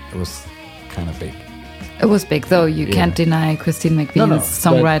Mac, it was kind of big. It was big, though. You can't deny Christine McVie's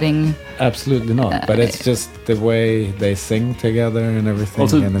songwriting. Absolutely not. But it's just the way they sing together and everything.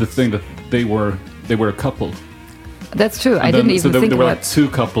 Also, and the thing that they were a couple. That's true. And I then- didn't even so think there were about like two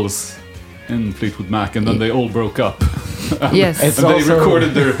couples in Fleetwood Mac, and then they all broke up. Yes. And It's they also-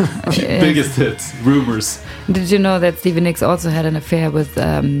 recorded their biggest hits, Rumors. Did you know that Stevie Nicks also had an affair with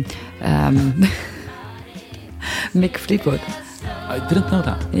Mick Fleetwood? I didn't know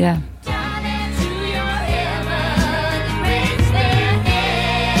that. Yeah.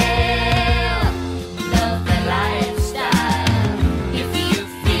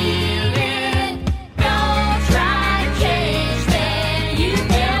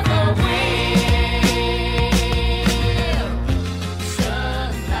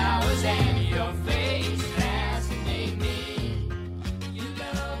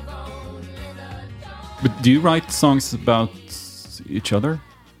 But do you write songs about each other?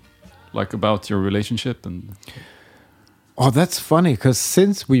 Like about your relationship? And Oh, that's funny, because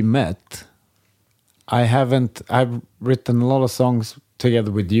since we met, I've written a lot of songs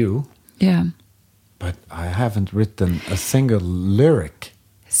together with you, Yeah. but I haven't written a single lyric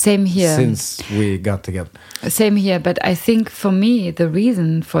Same here. since we got together. Same here, but I think for me, the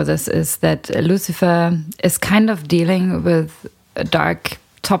reason for this is that Lucifer is kind of dealing with dark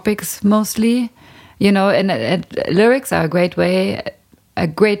topics mostly, you know, and lyrics are a great way, a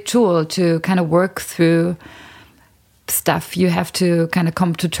great tool to kind of work through stuff you have to kind of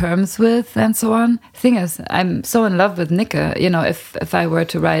come to terms with and so on. Thing is, I'm so in love with Nicke, you know, if I were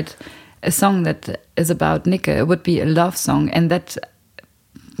to write a song that is about Nicke, it would be a love song, and that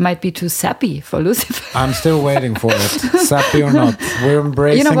might be too sappy for Lucifer. I'm still waiting for it. Sappy or not, we're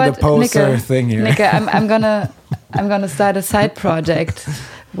embracing the poser thing here. Nika, I'm gonna start a side project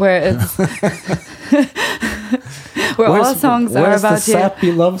where it's where all songs are about the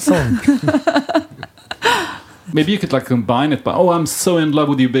sappy love song? Maybe you could like combine it, but I'm so in love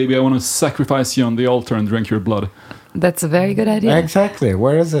with you, baby. I want to sacrifice you on the altar and drink your blood. That's a very good idea. Exactly.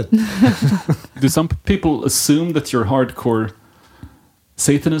 Where is it? Do some people assume that you're hardcore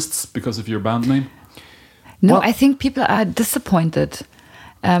Satanists because of your band name? No, Well- I think people are disappointed.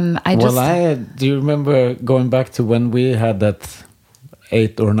 Do you remember going back to when we had that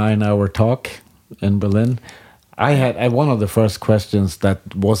 8 or 9 hour talk in Berlin? I one of the first questions that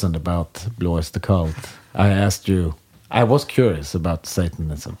wasn't about Blue Oyster Cult. I asked you. I was curious about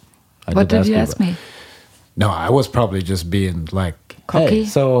Satanism. What did you ask about- me? No, I was probably just being like, Cocky? hey,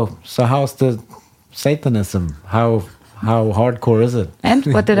 so how's the Satanism? How hardcore is it? And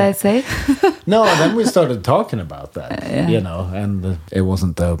what did I say? No, then we started talking about that, and it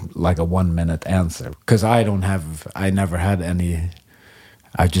wasn't like a 1 minute answer because I never had any.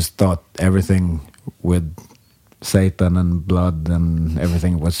 I just thought everything with Satan and blood and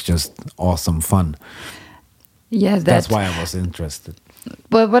everything was just awesome fun. Yeah, That's why I was interested.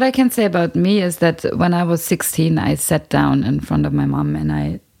 Well, what I can say about me is that when I was 16, I sat down in front of my mom and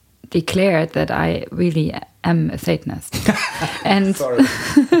I declared that I really am a Satanist. And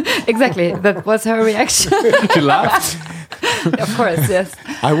exactly, that was her reaction. She laughed. Of course, yes.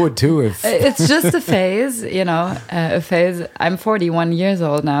 I would too if It's just a phase, a phase. I'm 41 years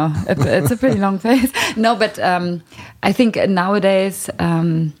old now. It's a pretty long phase. No, but I think nowadays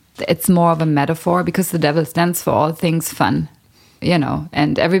it's more of a metaphor because the devil stands for all things fun,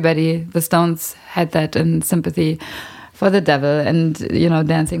 and everybody, the Stones had that in sympathy for the devil and,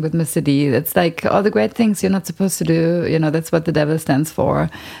 Dancing with Mr. D. It's like all the great things you're not supposed to do, that's what the devil stands for.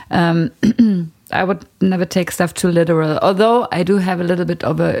 I would never take stuff too literal, although I do have a little bit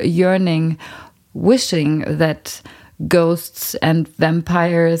of a yearning, wishing that ghosts and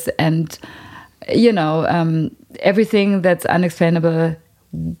vampires and, everything that's unexplainable,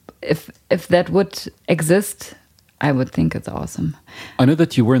 if that would exist, I would think it's awesome. I know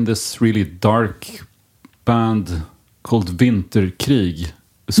that you were in this really dark band called Vinterkrig,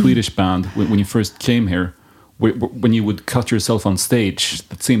 a Swedish band, when you first came here, when you would cut yourself on stage.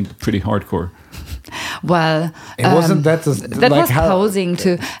 That seemed pretty hardcore. Well, it wasn't that was posing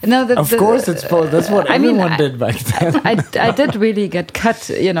to. No, of course it's posing. That's what everyone did back then. I did really get cut,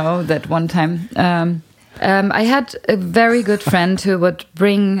 that one time. I had a very good friend who would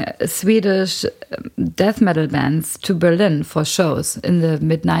bring Swedish death metal bands to Berlin for shows in the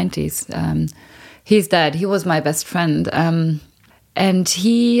mid-90s. He's dead. He was my best friend. And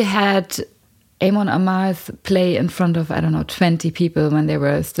he had Amon Amarth play in front of, 20 people when they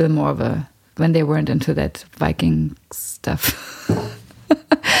were still when they weren't into that Viking stuff.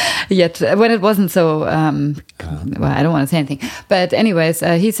 Yet, when it wasn't so, well, I don't want to say anything. But anyways,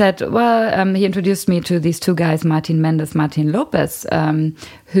 he said, he introduced me to these two guys, Martin Mendes, Martin Lopez,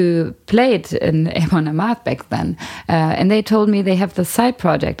 who played in Amon Amarth back then. And they told me they have the side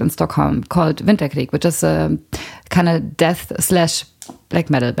project in Stockholm called Vinterkrig, which is a kind of death/black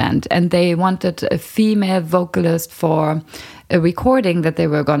metal band. And they wanted a female vocalist for a recording that they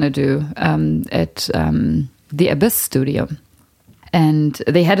were going to do at the Abyss studio. And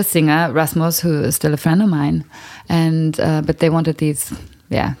they had a singer, Rasmus, who is still a friend of mine. And but they wanted these,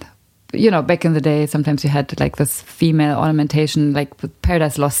 back in the day, sometimes you had like this female ornamentation, like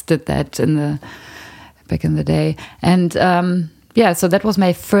Paradise Lost did that back in the day. And so that was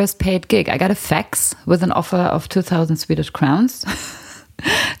my first paid gig. I got a fax with an offer of 2,000 Swedish crowns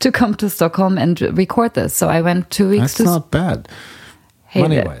to come to Stockholm and record this. So I went 2 weeks That's not bad. Hey,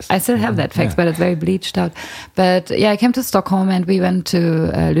 money-wise. I still have that fax, but it's very bleached out. But I came to Stockholm and we went to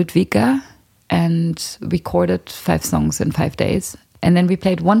Ludvika and recorded 5 songs in 5 days. And then we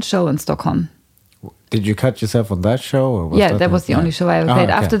played one show in Stockholm. Did you cut yourself on that show? Or was that was the only show I ever played.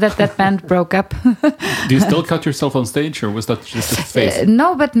 okay. After that band broke up. Do you still cut yourself on stage, or was that just a phase?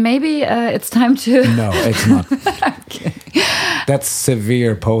 No, but maybe it's time to... No, it's not. That's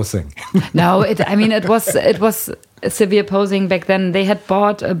severe posing. No, it was severe posing back then. They had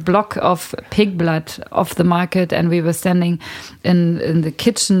bought a block of pig blood off the market, and we were standing in the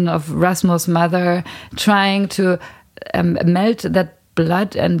kitchen of Rasmus' mother trying to melt that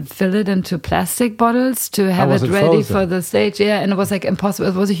blood and fill it into plastic bottles to have it ready frozen? for the stage. Yeah, and it was like impossible.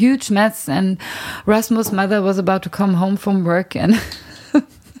 It was a huge mess, and Rasmus' mother was about to come home from work, and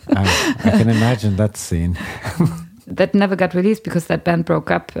I can imagine that scene. that never got released because that band broke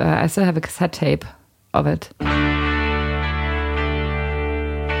up. I still have a cassette tape of it.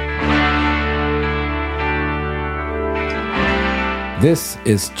 This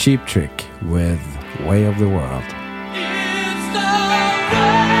is Cheap Trick with Way of the World.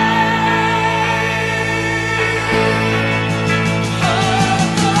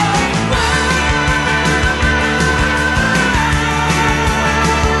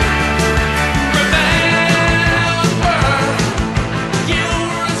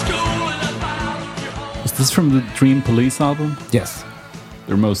 Is this from the Dream Police album? Yes.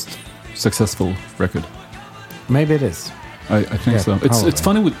 Their most successful record. Maybe it is. I think so. It's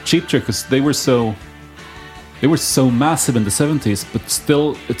funny with Cheap Trick because they were so massive in the 70s, but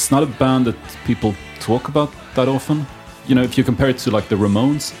still it's not a band that people talk about that often. You know, if you compare it to like the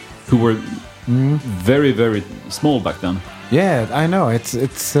Ramones, who were very, very small back then. Yeah, I know. It's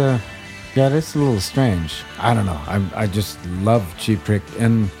it's a little strange. I don't know. I just love Cheap Trick,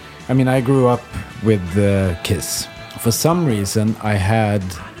 and I mean I grew up with Kiss. For some reason, I had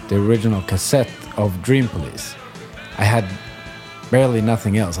the original cassette of Dream Police. I had barely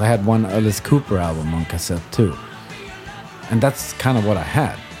nothing else. I had one Alice Cooper album on cassette too. And that's kind of what I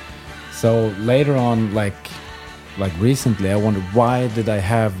had. So later on, like recently, I wondered why did I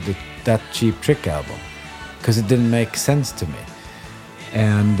have that Cheap Trick album? Because it didn't make sense to me.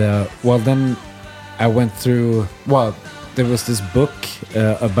 And then I went through, there was this book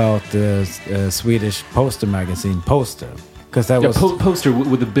about the Swedish poster magazine Poster. Because that was Poster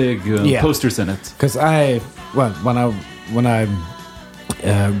with the big posters in it. Because when I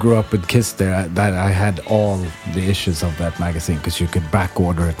grew up with Kiss, I had all the issues of that magazine because you could back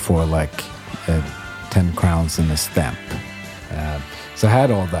order it for like 10 crowns and a stamp. So I had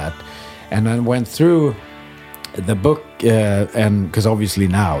all that, and I went through the book, and because obviously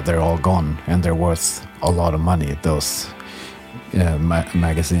now they're all gone and they're worth a lot of money. Those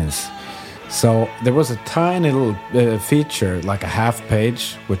magazines. So there was a tiny little feature, like a half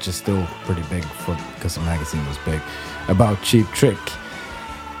page, which is still pretty big because the magazine was big, about Cheap Trick.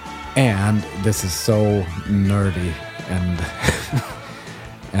 And this is so nerdy and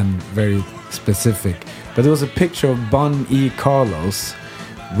and very specific. But there was a picture of Bon E. Carlos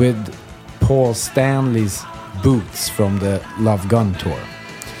with Paul Stanley's boots from the Love Gun tour.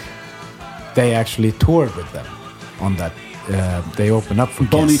 They actually toured with them on that. They open up for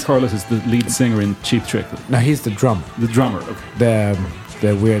Bonnie Kiss. Carlos is the lead singer in Cheap Trick. No, he's the drummer. The drummer, okay.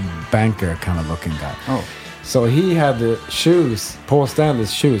 The weird banker kind of looking guy. Oh. So he had the shoes, Paul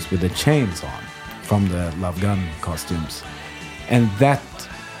Stanley's shoes with the chains on from the Love Gun costumes. And that's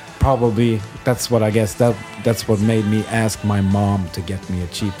what made me ask my mom to get me a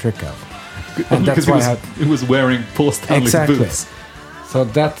Cheap Trick album. And that's why he was wearing Paul Stanley's boots. So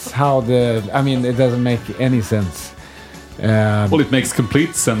that's how it doesn't make any sense. Well, it makes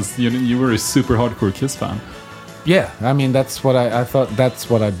complete sense. You were a super hardcore Kiss fan. Yeah, I mean that's what I thought. That's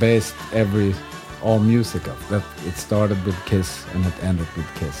what I based all music of. That it started with Kiss and it ended with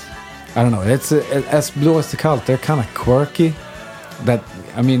Kiss. I don't know. It's as Blue as the Cult. They're kind of quirky.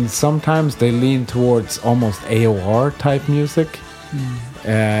 Sometimes they lean towards almost AOR type music,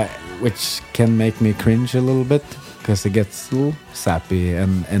 which can make me cringe a little bit because it gets a little sappy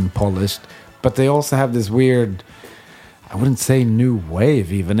and polished. But they also have this weird, I wouldn't say new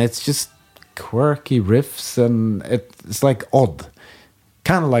wave even. It's just quirky riffs and it's like odd.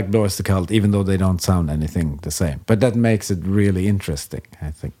 Kind of like Blue as the Cult, even though they don't sound anything the same. But that makes it really interesting,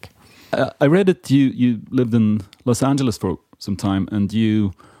 I think. I read that you lived in Los Angeles for some time and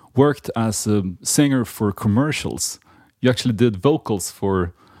you worked as a singer for commercials. You actually did vocals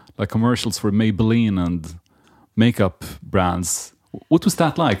for like commercials for Maybelline and makeup brands. What was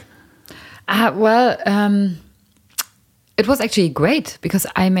that like? It was actually great because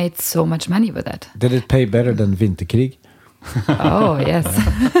I made so much money with it. Did it pay better than Vinterkrig? Oh, yes.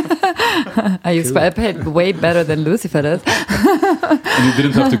 I paid way better than Lucifer did. And you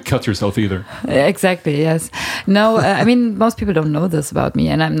didn't have to cut yourself either. Exactly, yes. No, most people don't know this about me,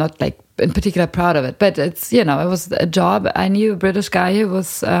 and I'm not like in particular proud of it. But it's, it was a job. I knew a British guy who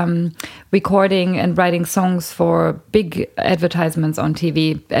was recording and writing songs for big advertisements on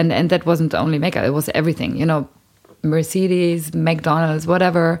TV. And that wasn't only makeup, it was everything, Mercedes, McDonald's,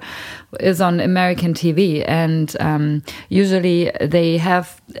 whatever is on American TV. And usually they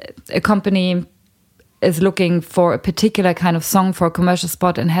have a company is looking for a particular kind of song for a commercial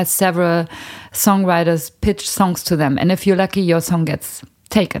spot and has several songwriters pitch songs to them. And if you're lucky, your song gets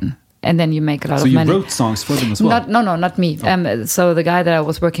taken. And then you make a lot of money. So you wrote songs for them as well? Not me. Oh. So the guy that I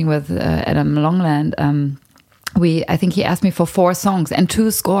was working with, Adam Longland, I think he asked me for 4 songs and 2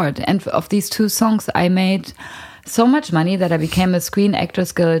 scored. And of these 2 songs, I made so much money that I became a Screen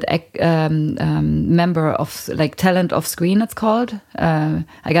Actors Guild member of like Talent of Screen, it's called. I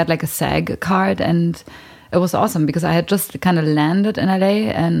got like a SAG card and it was awesome because I had just kind of landed in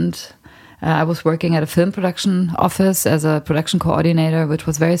LA, and I was working at a film production office as a production coordinator, which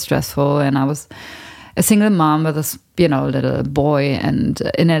was very stressful. And I was a single mom with a little boy. And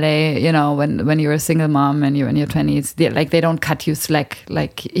in LA, when you're a single mom and you're in your 20s, they don't cut you slack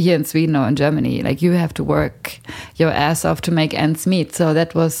like here in Sweden or in Germany. Like, you have to work your ass off to make ends meet. So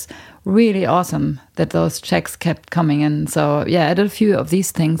that was really awesome that those checks kept coming in. So yeah, I did a few of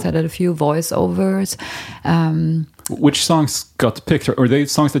these things. I did a few voiceovers. Which songs got picked? Are they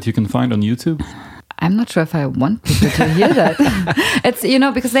songs that you can find on YouTube? I'm not sure if I want people to hear that. It's,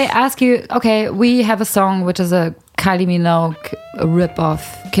 because they ask you, okay, we have a song which is a Kylie Minogue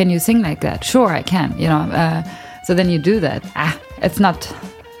rip-off. Can you sing like that? Sure, I can, So then you do that. It's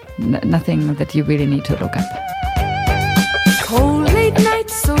nothing that you really need to look up. Cold late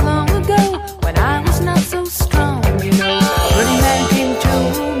nights so long ago when I was not so strong, Pretty man came to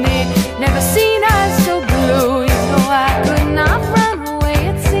me, never seen eyes so blue. I could not run away,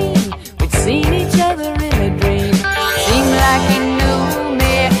 it seemed. We'd seen each other in a dream. Seemed like he knew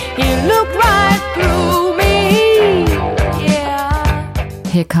me, he looked right through me. Yeah.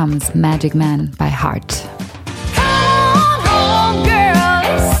 Here comes Magic Man by Heart. Come on home, girl,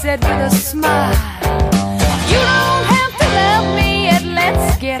 he said with a smile. You don't have to love me yet,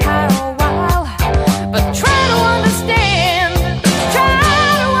 let's get high a while. But try to understand, try to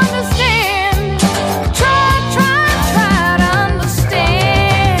understand. Try to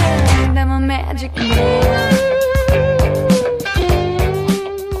understand. I'm a magic man.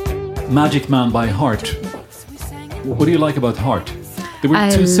 Magic Man by Heart. What do you like about Heart? They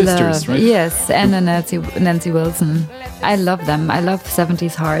were two sisters, right? Yes, Anne and Nancy Wilson. I love them. I love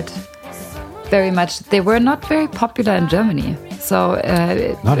 70s Heart very much. They were not very popular in Germany. So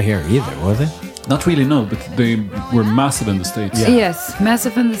not here either, were they? Not really, no, but they were massive in the States. Yeah. Yes,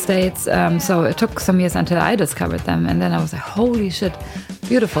 massive in the States. So it took some years until I discovered them. And then I was like, holy shit,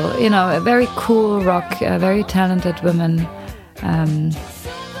 beautiful. A very cool rock, very talented women.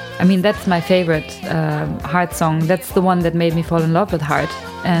 That's my favorite Heart song. That's the one that made me fall in love with Heart.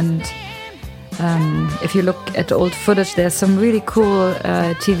 And if you look at old footage, there's some really cool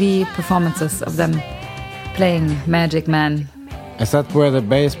TV performances of them playing Magic Man. Is that where the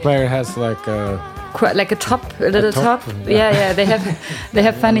bass player has like a top, a little top? Yeah. They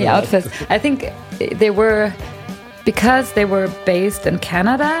have funny outfits. I think because they were based in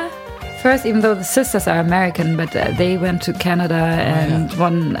Canada first, even though the sisters are American, but they went to Canada, and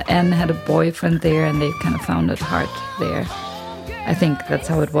Anne had a boyfriend there, and they kind of founded Heart there. I think that's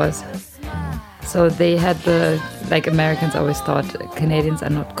how it was. So they had Americans always thought Canadians are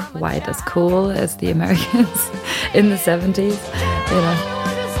not quite as cool as the Americans in the 70s,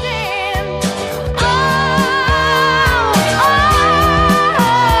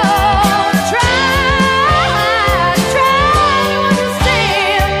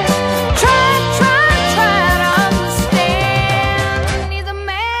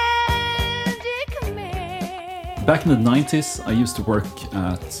 Back in the 90s, I used to work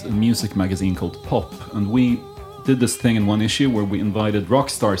at a music magazine called Pop, and we did this thing in one issue where we invited rock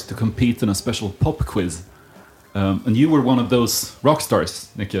stars to compete in a special pop quiz. And you were one of those rock stars,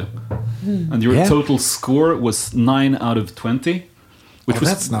 Nikke. And your total score was 9 out of 20. Which was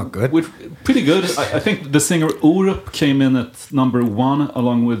that's not good. Pretty good. I think the singer Orup came in at number 1,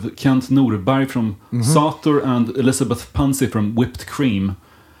 along with Kent Norberg from Sator and Elizabeth Pansy from Whipped Cream.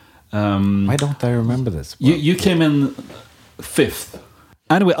 Why don't I remember this? You came in 5th.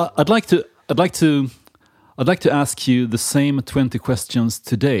 Anyway, I'd like to ask you the same 20 questions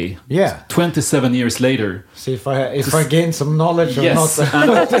today. Yeah. 27 years later. See if I gain some knowledge or yes.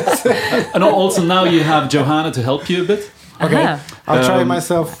 not. And also now you have Johanna to help you a bit. Okay, I'll try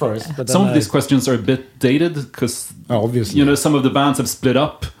myself first. But some of these questions are a bit dated because obviously, some of the bands have split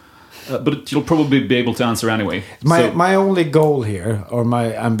up. But you'll probably be able to answer anyway. My only goal here, or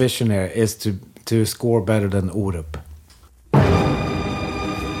my ambition here, is to score better than Orup.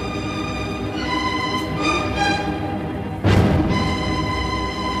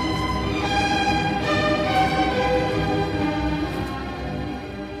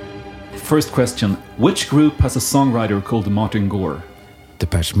 First question. Which group has a songwriter called Martin Gore?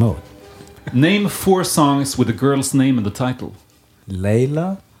 Depeche Mode. Name 4 songs with a girl's name in the title.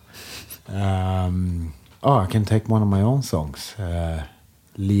 Layla. I can take one of my own songs.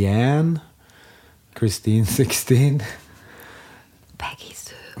 Leanne, Christine 16, Peggy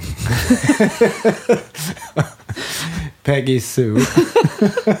Sue. Peggy Sue.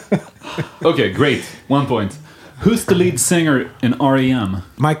 Okay, great. 1 point. Who's the lead singer in R.E.M.?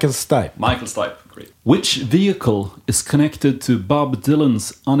 Michael Stipe. Michael Stipe. Great. Which vehicle is connected to Bob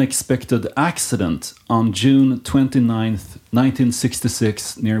Dylan's unexpected accident on June 29th,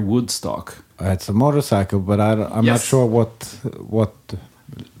 1966 near Woodstock? It's a motorcycle, but I'm not Yes. sure what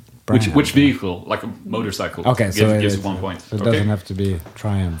brand. Which vehicle? Like a motorcycle. Okay, so gives it you 1 point. It Okay. doesn't have to be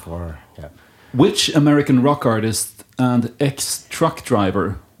Triumph or yeah. Which American rock artist and ex-truck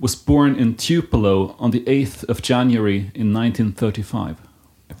driver was born in Tupelo on the 8th of January in 1935?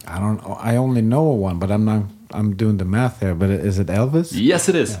 I only know one, but I'm doing the math here. But is it Elvis? Yes,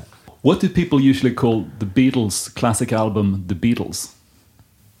 it is. What do people usually call the Beatles' classic album, The Beatles?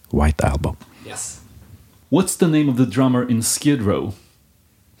 White Album. Yes. What's the name of the drummer in Skid Row?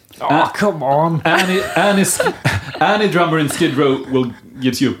 Oh, come on. Any drummer in Skid Row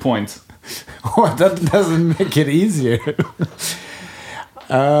gives you a point. Oh, that doesn't make it easier.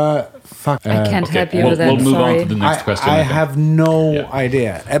 Fuck. I can't help you we'll, with that. we'll move sorry. on to the next question. I think. have no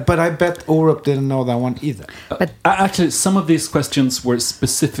idea. But I bet Orup didn't know that one either. But Actually, some of these questions were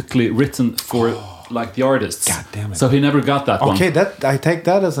specifically written for like the artists. God damn it. So he never got that one. Okay, that I take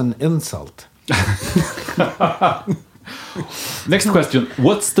that as an insult. Next question.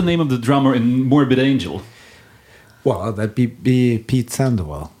 What's the name of the drummer in Morbid Angel? Well, that'd be Pete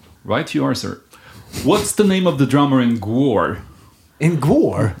Sandoval. Right, you are, sir. What's the name of the drummer in Gwar? In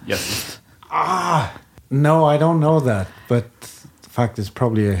Gore? Yes. No, I don't know that. But the fact is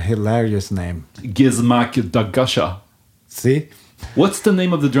probably a hilarious name. Gizmak Dagasha. See? What's the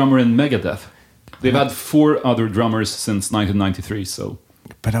name of the drummer in Megadeth? They've had 4 other drummers since 1993, so...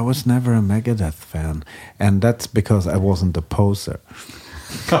 But I was never a Megadeth fan. And that's because I wasn't a poser.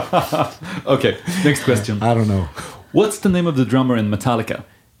 Okay, next question. I don't know. What's the name of the drummer in Metallica?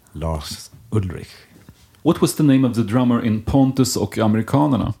 Lars Ulrich. What was the name of the drummer in Pontus och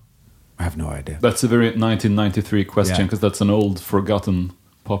Amerikanerna? I have no idea. That's a very 1993 question, Yeah. because that's an old, forgotten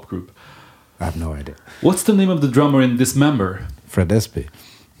pop group. I have no idea. What's the name of the drummer in Dismember? Fred Espy.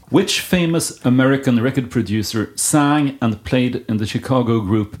 Which famous American record producer sang and played in the Chicago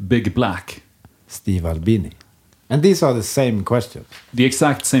group Big Black? Steve Albini. And these are the same questions. The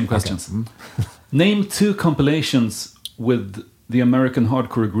exact same questions. Name 2 compilations with the American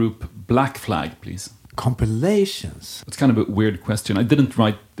hardcore group Black Flag, please. Compilations? It's kind of a weird question. I didn't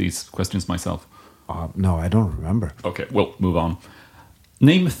write these questions myself. No, I don't remember. Okay, we'll move on.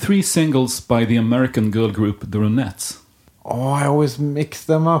 Name 3 singles by the American girl group The Ronettes. Oh, I always mix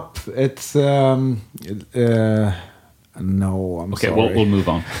them up. It's no, I'm Okay, sorry. we'll move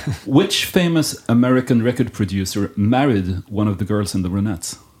on. Which famous American record producer married one of the girls in The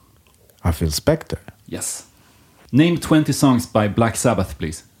Ronettes? I feel Spectre. Yes. Name 20 songs by Black Sabbath,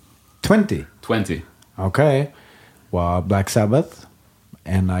 please. 20. 20. Okay. Well, Black Sabbath,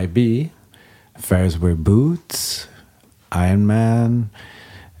 NIB, Ferris Wear Boots, Iron Man,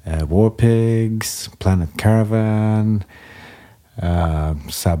 War Pigs, Planet Caravan,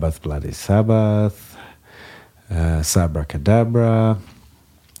 Sabbath Bloody Sabbath, Sabracadabra,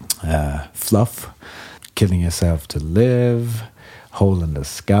 Fluff, Killing Yourself to Live, Hole in the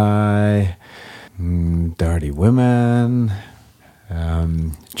Sky, Dirty Women,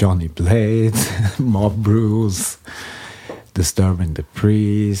 Johnny Blades, Mob Rules, Disturbing the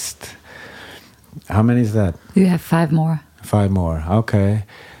Priest. How many is that? you have 5 more. 5 more. Okay.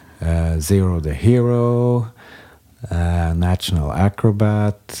 Zero the Hero, National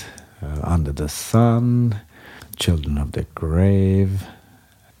Acrobat, Under the Sun, Children of the Grave,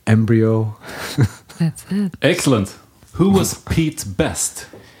 Embryo. That's it. Excellent. Who was Pete Best?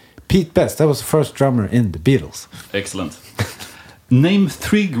 Pete Best, that was the first drummer in the Beatles. Excellent. Name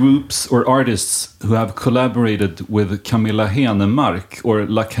 3 groups or artists who have collaborated with Camilla Henemark, or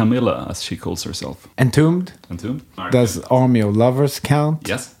La Camilla, as she calls herself. Entombed. Entombed? Does Army of Lovers count?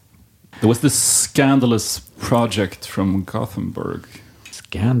 Yes. There was this scandalous project from Gothenburg.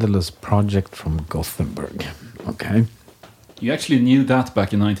 Scandalous project from Gothenburg. Okay. You actually knew that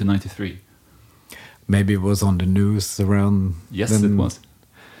back in 1993. Maybe it was on the news around. Yes, then. it was.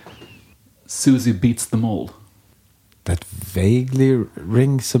 Susie Beats Them All. That vaguely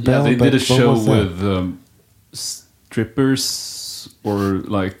rings a bell. Yeah, they did a but what show was that? with strippers or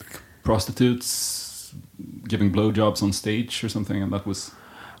like prostitutes giving blowjobs on stage or something, and that was...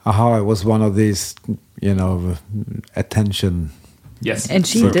 Aha, it was one of these, attention. Yes. And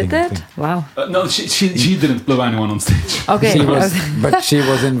she seeking did that? thing. Wow. No, she didn't blow anyone on stage. Okay. She was, but she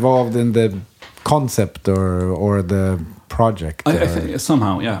was involved in the concept or the project. I think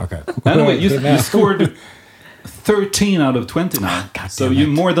somehow, yeah. Okay. Anyway, you Yeah. scored 13 out of 20 now. God So damn you it.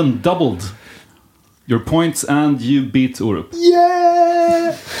 more than doubled your points and you beat Orup.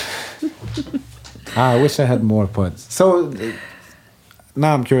 Yeah! I wish I had more points. So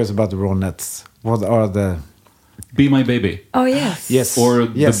now I'm curious about the Ronettes. What are the... Be My Baby. Oh, yes. Yes. Or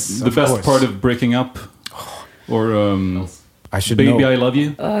yes, the of best course. part of breaking up. Or I should Baby, know. I Love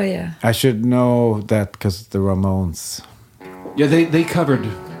You. Oh, yeah. I should know that because the Ramones. Yeah, they covered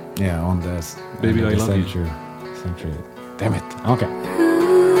Yeah, on the Baby, on I the Love You. century. Damn it. Okay.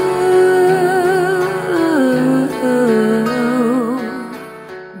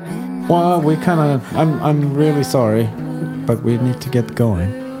 Well, we kind of. I'm really sorry, but we need to get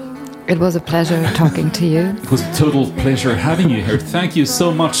going. It was a pleasure talking to you. It was a total pleasure having you here. Thank you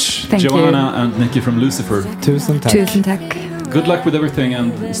so much, Thank Joanna and Nicky from Lucifer. Tusen tack. Tusen tack. Good luck with everything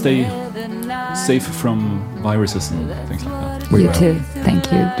and stay safe from viruses and things like that. We You will. too.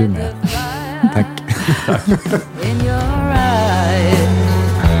 Thank you. Du med. Tack. In your eyes.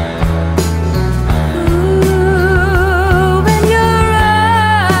 Ooh, in your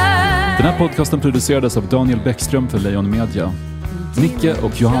eyes. Den här podcasten producerades av Daniel Bäckström för Lejon Media. Nicke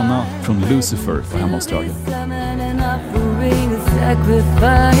och Johanna från Lucifer på hemmastraget. Offering a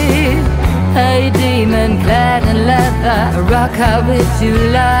sacrifice, a demon clad in leather, rock how rich you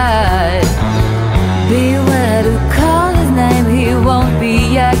lie. Beware to call his name, he won't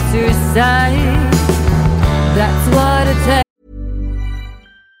be exercised. That's what it takes.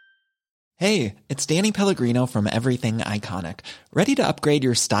 Hey, it's Danny Pellegrino from Everything Iconic. Ready to upgrade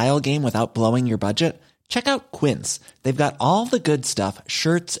your style game without blowing your budget? Check out Quince. They've got all the good stuff,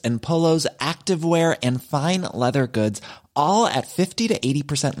 shirts and polos, activewear, and fine leather goods, all at 50 to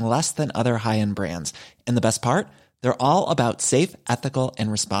 80% less than other high-end brands. And the best part? They're all about safe, ethical,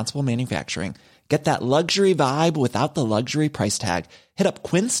 and responsible manufacturing. Get that luxury vibe without the luxury price tag. Hit up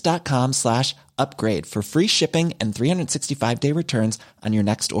quince.com/upgrade for free shipping and 365-day returns on your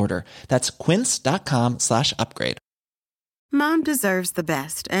next order. That's quince.com/upgrade. Mom deserves the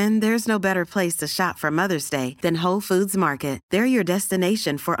best, and there's no better place to shop for Mother's Day than Whole Foods Market. They're your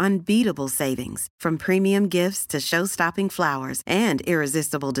destination for unbeatable savings, from premium gifts to show-stopping flowers and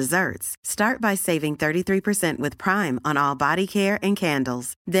irresistible desserts. Start by saving 33% with Prime on all body care and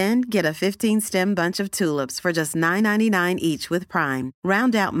candles. Then get a 15-stem bunch of tulips for just $9.99 each with Prime.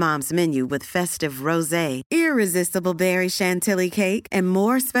 Round out Mom's menu with festive rosé, irresistible berry chantilly cake, and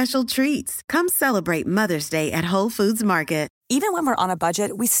more special treats. Come celebrate Mother's Day at Whole Foods Market. Even when we're on a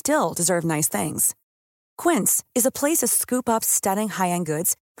budget, we still deserve nice things. Quince is a place to scoop up stunning high-end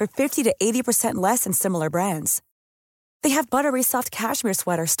goods for 50 to 80% less than similar brands. They have buttery soft cashmere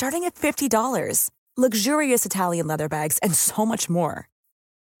sweaters starting at $50, luxurious Italian leather bags, and so much more.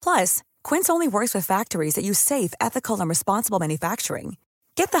 Plus, Quince only works with factories that use safe, ethical, and responsible manufacturing.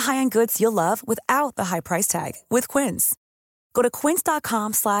 Get the high-end goods you'll love without the high price tag with Quince. Go to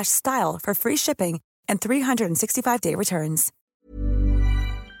quince.com/style for free shipping and 365-day returns.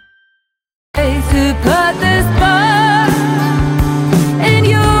 To put the